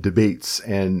conflicts and debates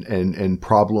and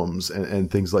problems and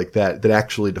things like that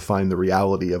actually define the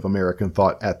reality of American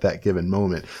thought at that given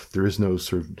moment. There is no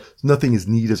nothing as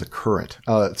neat as a current,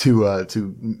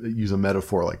 to use a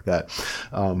metaphor like that.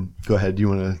 Go ahead. Do you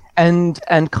want to?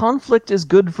 And conflict is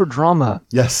good for drama.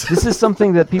 Yes. This is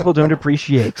something that people don't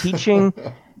appreciate. Teaching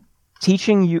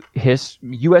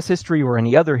U.S. history or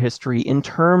any other history in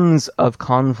terms of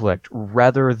conflict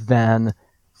rather than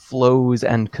flows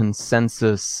and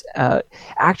consensus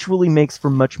actually makes for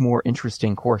much more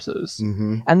interesting courses.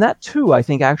 Mm-hmm. And that too, I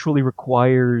think, actually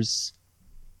requires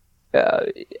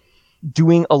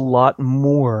doing a lot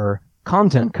more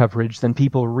content coverage than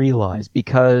people realize,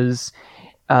 because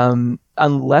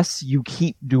unless you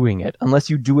keep doing it, unless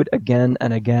you do it again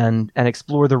and again and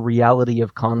explore the reality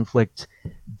of conflict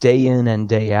day in and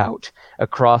day out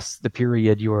across the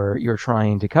period you're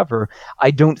trying to cover,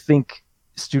 I don't think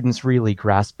students really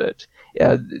grasp it.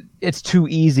 It's too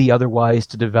easy otherwise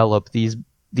to develop these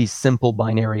these simple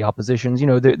binary oppositions.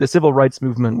 The civil rights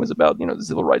movement was about, the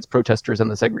civil rights protesters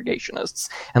and the segregationists.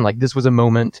 And like, this was a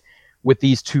moment with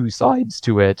these two sides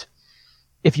to it.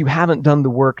 If you haven't done the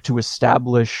work to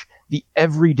establish the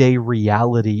everyday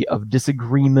reality of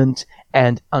disagreement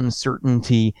and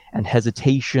uncertainty and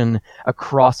hesitation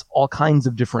across all kinds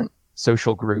of different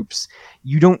social groups,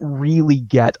 you don't really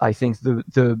get, I think,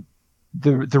 the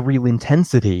real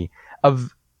intensity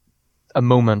of a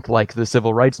moment like the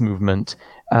civil rights movement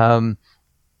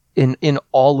in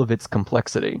all of its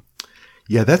complexity.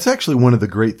 Yeah, that's actually one of the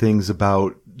great things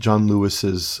about John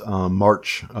Lewis's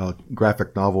March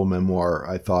graphic novel memoir.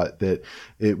 I thought that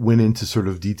it went into sort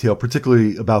of detail,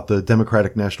 particularly about the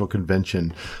Democratic National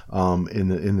Convention in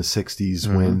the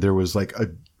 60s, when there was like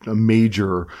a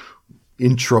major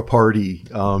intra-party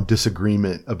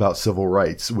disagreement about civil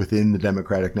rights within the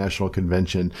Democratic National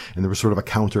Convention, and there was sort of a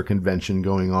counter-convention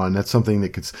going on. That's something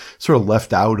that gets sort of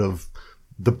left out of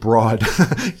the broad,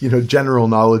 general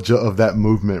knowledge of that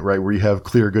movement, right? Where you have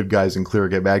clear good guys and clear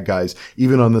bad guys.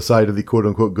 Even on the side of the quote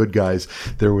unquote good guys,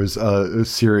 there was a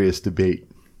serious debate.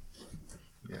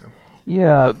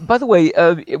 Yeah. By the way,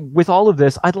 with all of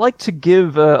this, I'd like to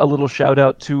give a little shout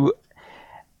out to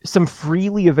some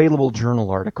freely available journal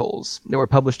articles that were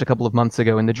published a couple of months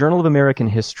ago in the Journal of American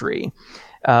History.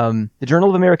 The Journal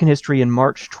of American History in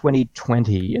March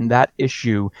 2020, in that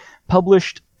issue,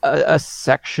 published a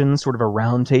section, sort of a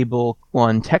roundtable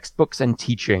on textbooks and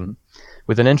teaching,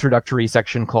 with an introductory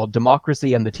section called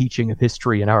Democracy and the Teaching of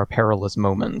History in Our Perilous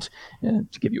Moment,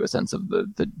 to give you a sense of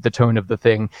the tone of the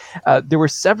thing. There were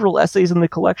several essays in the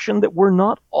collection that were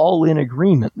not all in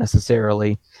agreement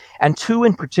necessarily, and two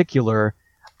in particular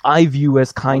I view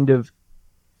as kind of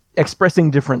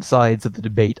expressing different sides of the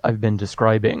debate I've been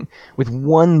describing, with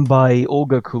one by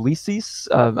Olga Kulisis,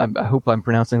 I hope I'm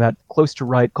pronouncing that close to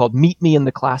right, called Meet Me in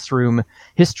the Classroom,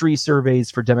 History Surveys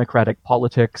for Democratic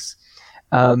Politics.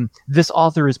 This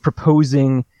author is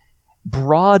proposing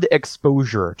broad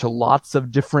exposure to lots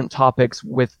of different topics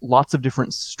with lots of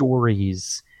different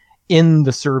stories in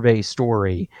the survey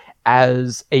story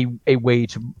as a way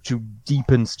to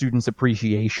deepen students'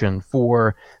 appreciation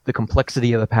for the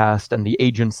complexity of the past and the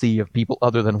agency of people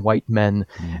other than white men.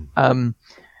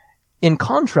 In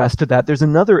contrast to that, there's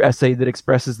another essay that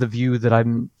expresses the view that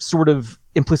I'm sort of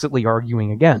implicitly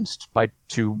arguing against by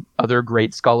two other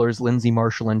great scholars, Lindsay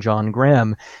Marshall and John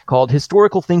Graham, called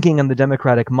Historical Thinking and the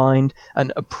Democratic Mind,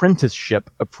 an Apprenticeship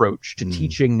Approach to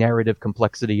Teaching Narrative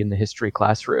Complexity in the History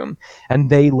Classroom. And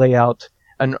they lay out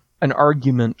an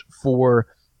argument for,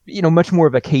 much more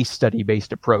of a case study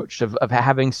based approach of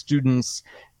having students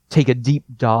take a deep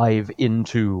dive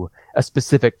into a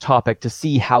specific topic to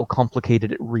see how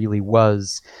complicated it really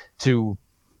was to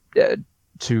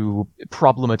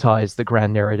problematize the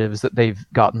grand narratives that they've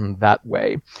gotten that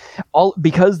way.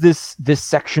 Because this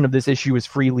section of this issue is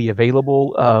freely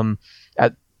available,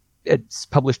 it's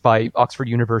published by Oxford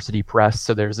University Press,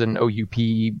 so there's an OUP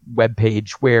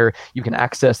webpage where you can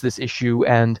access this issue,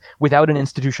 and without an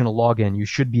institutional login, you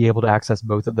should be able to access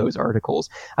both of those articles.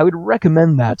 I would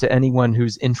recommend that to anyone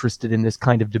who's interested in this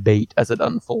kind of debate as it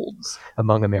unfolds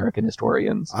among American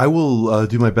historians. I will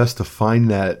do my best to find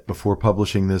that before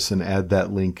publishing this and add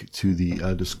that link to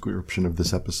the description of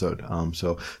this episode.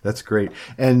 So that's great.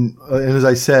 And as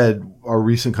I said, our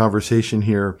recent conversation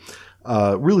here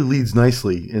really leads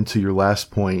nicely into your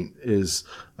last point, is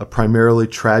a primarily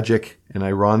tragic and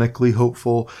ironically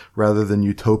hopeful rather than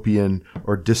utopian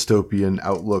or dystopian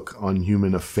outlook on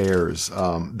human affairs.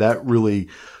 That really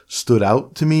stood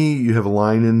out to me. You have a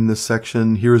line in this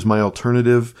section: "Here is my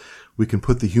alternative. We can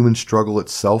put the human struggle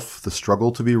itself, the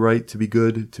struggle to be right, to be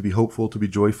good, to be hopeful, to be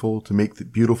joyful, to make the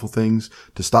beautiful things,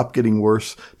 to stop getting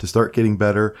worse, to start getting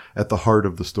better, at the heart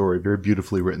of the story." Very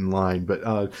beautifully written line. But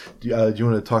do you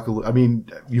want to talk a little? I mean,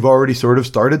 you've already sort of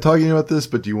started talking about this,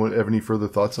 but do you have any further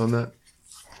thoughts on that?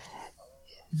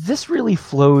 This really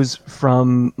flows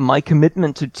from my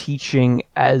commitment to teaching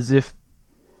as if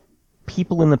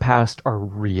people in the past are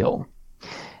real,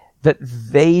 that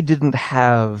they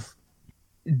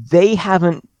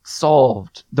haven't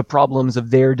solved the problems of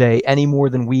their day any more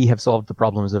than we have solved the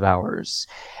problems of ours.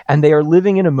 And they are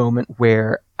living in a moment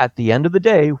where, at the end of the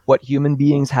day, what human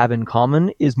beings have in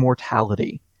common is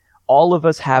mortality. All of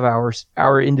us have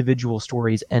our individual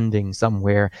stories ending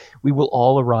somewhere. We will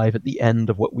all arrive at the end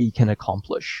of what we can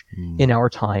accomplish in our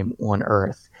time on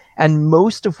Earth. And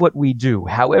most of what we do,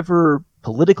 however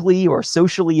politically or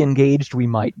socially engaged we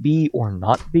might be or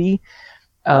not be,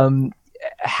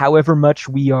 however much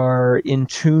we are in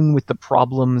tune with the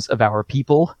problems of our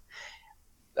people,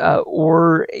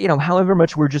 or however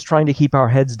much we're just trying to keep our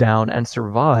heads down and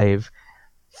survive,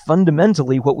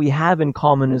 fundamentally, what we have in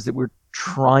common is that we're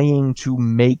trying to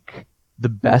make the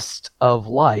best of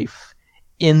life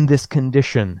in this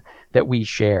condition that we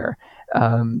share.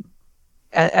 And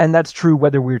that's true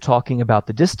whether we're talking about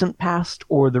the distant past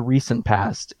or the recent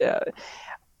past.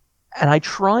 And I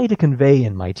try to convey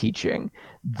in my teaching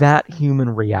that human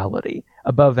reality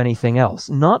above anything else,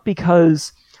 not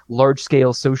because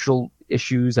large-scale social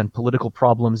issues and political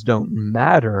problems don't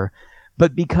matter,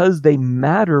 but because they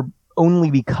matter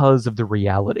only because of the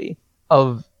reality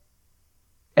of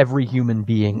every human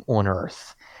being on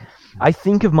Earth. I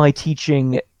think of my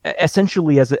teaching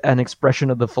essentially as an expression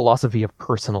of the philosophy of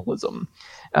personalism.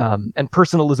 And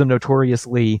personalism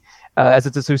notoriously, as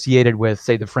it's associated with,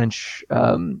 say, the French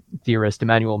theorist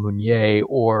Emmanuel Mounier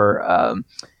or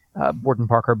Borden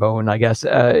Parker Bowen, I guess,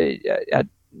 at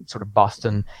sort of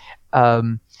Boston,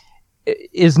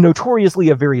 is notoriously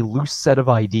a very loose set of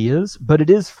ideas, but it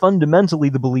is fundamentally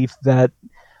the belief that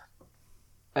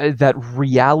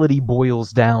reality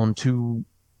boils down to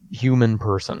human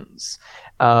persons.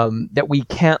 That we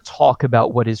can't talk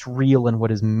about what is real and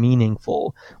what is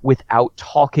meaningful without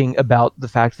talking about the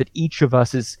fact that each of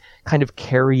us is kind of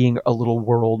carrying a little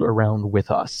world around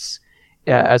with us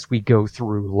as we go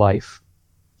through life.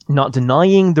 Not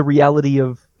denying the reality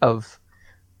of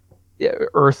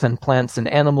earth and plants and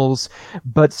animals,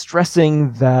 but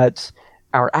stressing that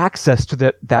our access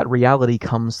to that reality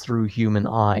comes through human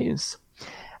eyes.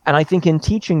 And I think in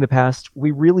teaching the past, we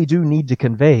really do need to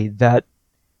convey that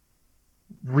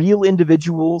real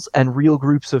individuals and real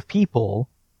groups of people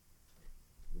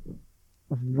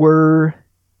were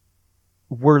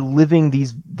living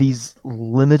these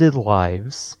limited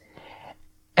lives,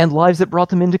 and lives that brought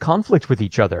them into conflict with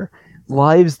each other,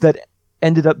 lives that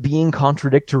ended up being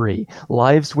contradictory,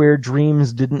 lives where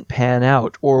dreams didn't pan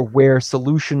out, or where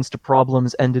solutions to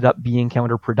problems ended up being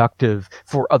counterproductive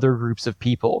for other groups of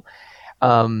people.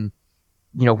 When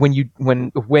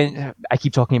I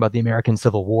keep talking about the American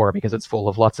Civil War because it's full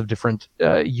of lots of different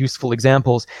useful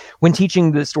examples. When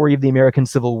teaching the story of the American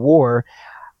Civil War,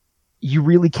 you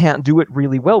really can't do it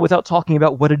really well without talking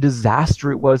about what a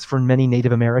disaster it was for many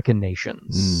Native American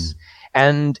nations.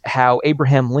 And how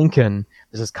Abraham Lincoln,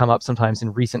 this has come up sometimes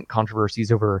in recent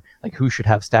controversies over like who should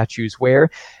have statues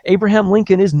where, Abraham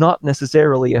Lincoln is not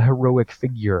necessarily a heroic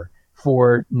figure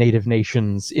for Native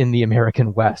nations in the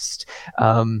American West.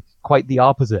 Quite the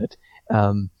opposite.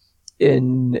 And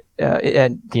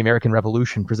the American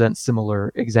Revolution presents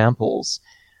similar examples.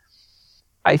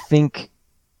 I think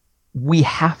we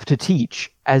have to teach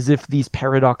as if these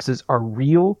paradoxes are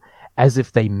real, as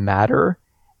if they matter,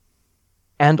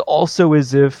 and also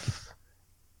as if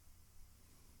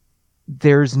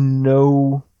there's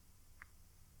no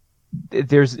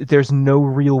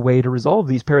real way to resolve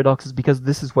these paradoxes, because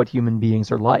this is what human beings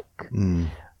are like.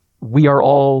 We are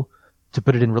all, to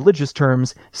put it in religious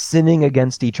terms, sinning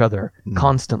against each other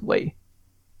constantly.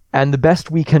 And the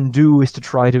best we can do is to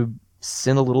try to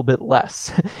sin a little bit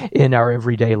less in our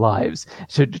everyday lives,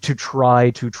 to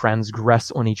try to transgress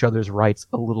on each other's rights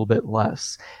a little bit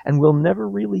less. And we'll never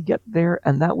really get there,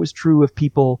 and that was true of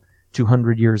people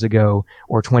 200 years ago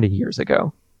or 20 years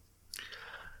ago.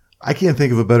 I can't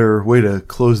think of a better way to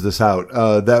close this out.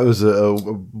 That was a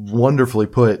wonderfully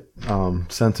put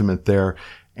sentiment there,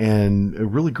 and a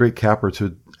really great capper to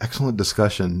an excellent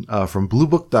discussion. From Blue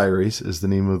Book Diaries is the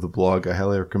name of the blog. I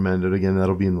highly recommend it. Again,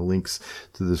 that'll be in the links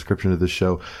to the description of this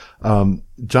show.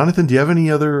 Jonathan, do you have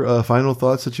any other final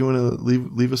thoughts that you want to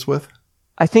leave us with?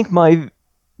 I think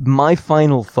my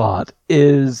final thought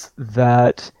is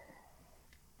that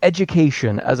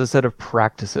education as a set of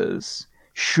practices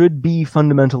should be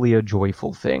fundamentally a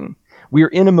joyful thing. We're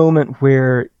in a moment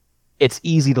where it's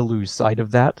easy to lose sight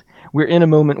of that. We're in a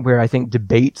moment where I think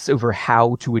debates over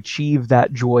how to achieve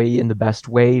that joy in the best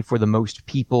way for the most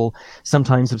people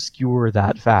sometimes obscure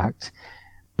that fact.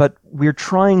 But we're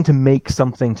trying to make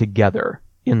something together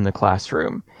in the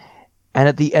classroom. And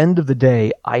at the end of the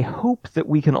day, I hope that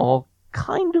we can all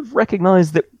kind of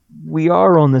recognize that we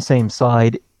are on the same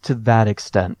side to that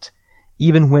extent,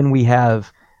 even when we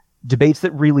have debates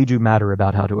that really do matter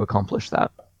about how to accomplish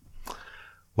that.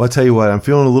 Well, I'll tell you what, I'm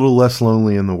feeling a little less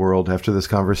lonely in the world after this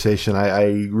conversation.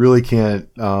 I really can't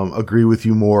agree with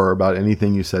you more about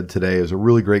anything you said today. It was a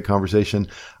really great conversation.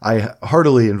 I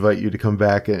heartily invite you to come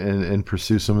back and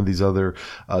pursue some of these other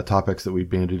topics that we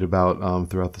bandied about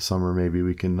throughout the summer. Maybe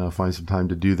we can find some time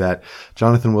to do that.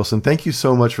 Jonathan Wilson, thank you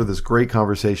so much for this great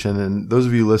conversation. And those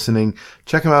of you listening,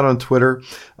 check him out on Twitter.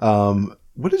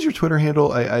 What is your Twitter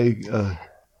handle?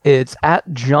 It's at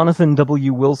Jonathan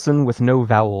W. Wilson with no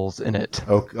vowels in it.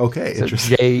 Okay, So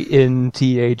interesting.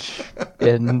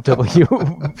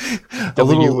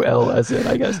 JNTHNWLSN,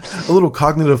 I guess. A little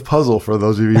cognitive puzzle for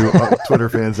those of you Twitter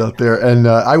fans out there. And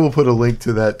I will put a link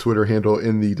to that Twitter handle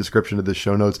in the description of the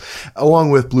show notes, along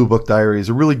with Blue Book Diaries,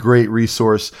 a really great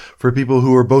resource for people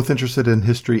who are both interested in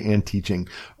history and teaching,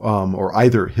 or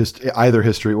either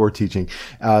history or teaching.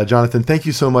 Jonathan, thank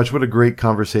you so much. What a great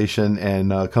conversation,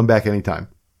 and come back anytime.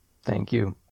 Thank you.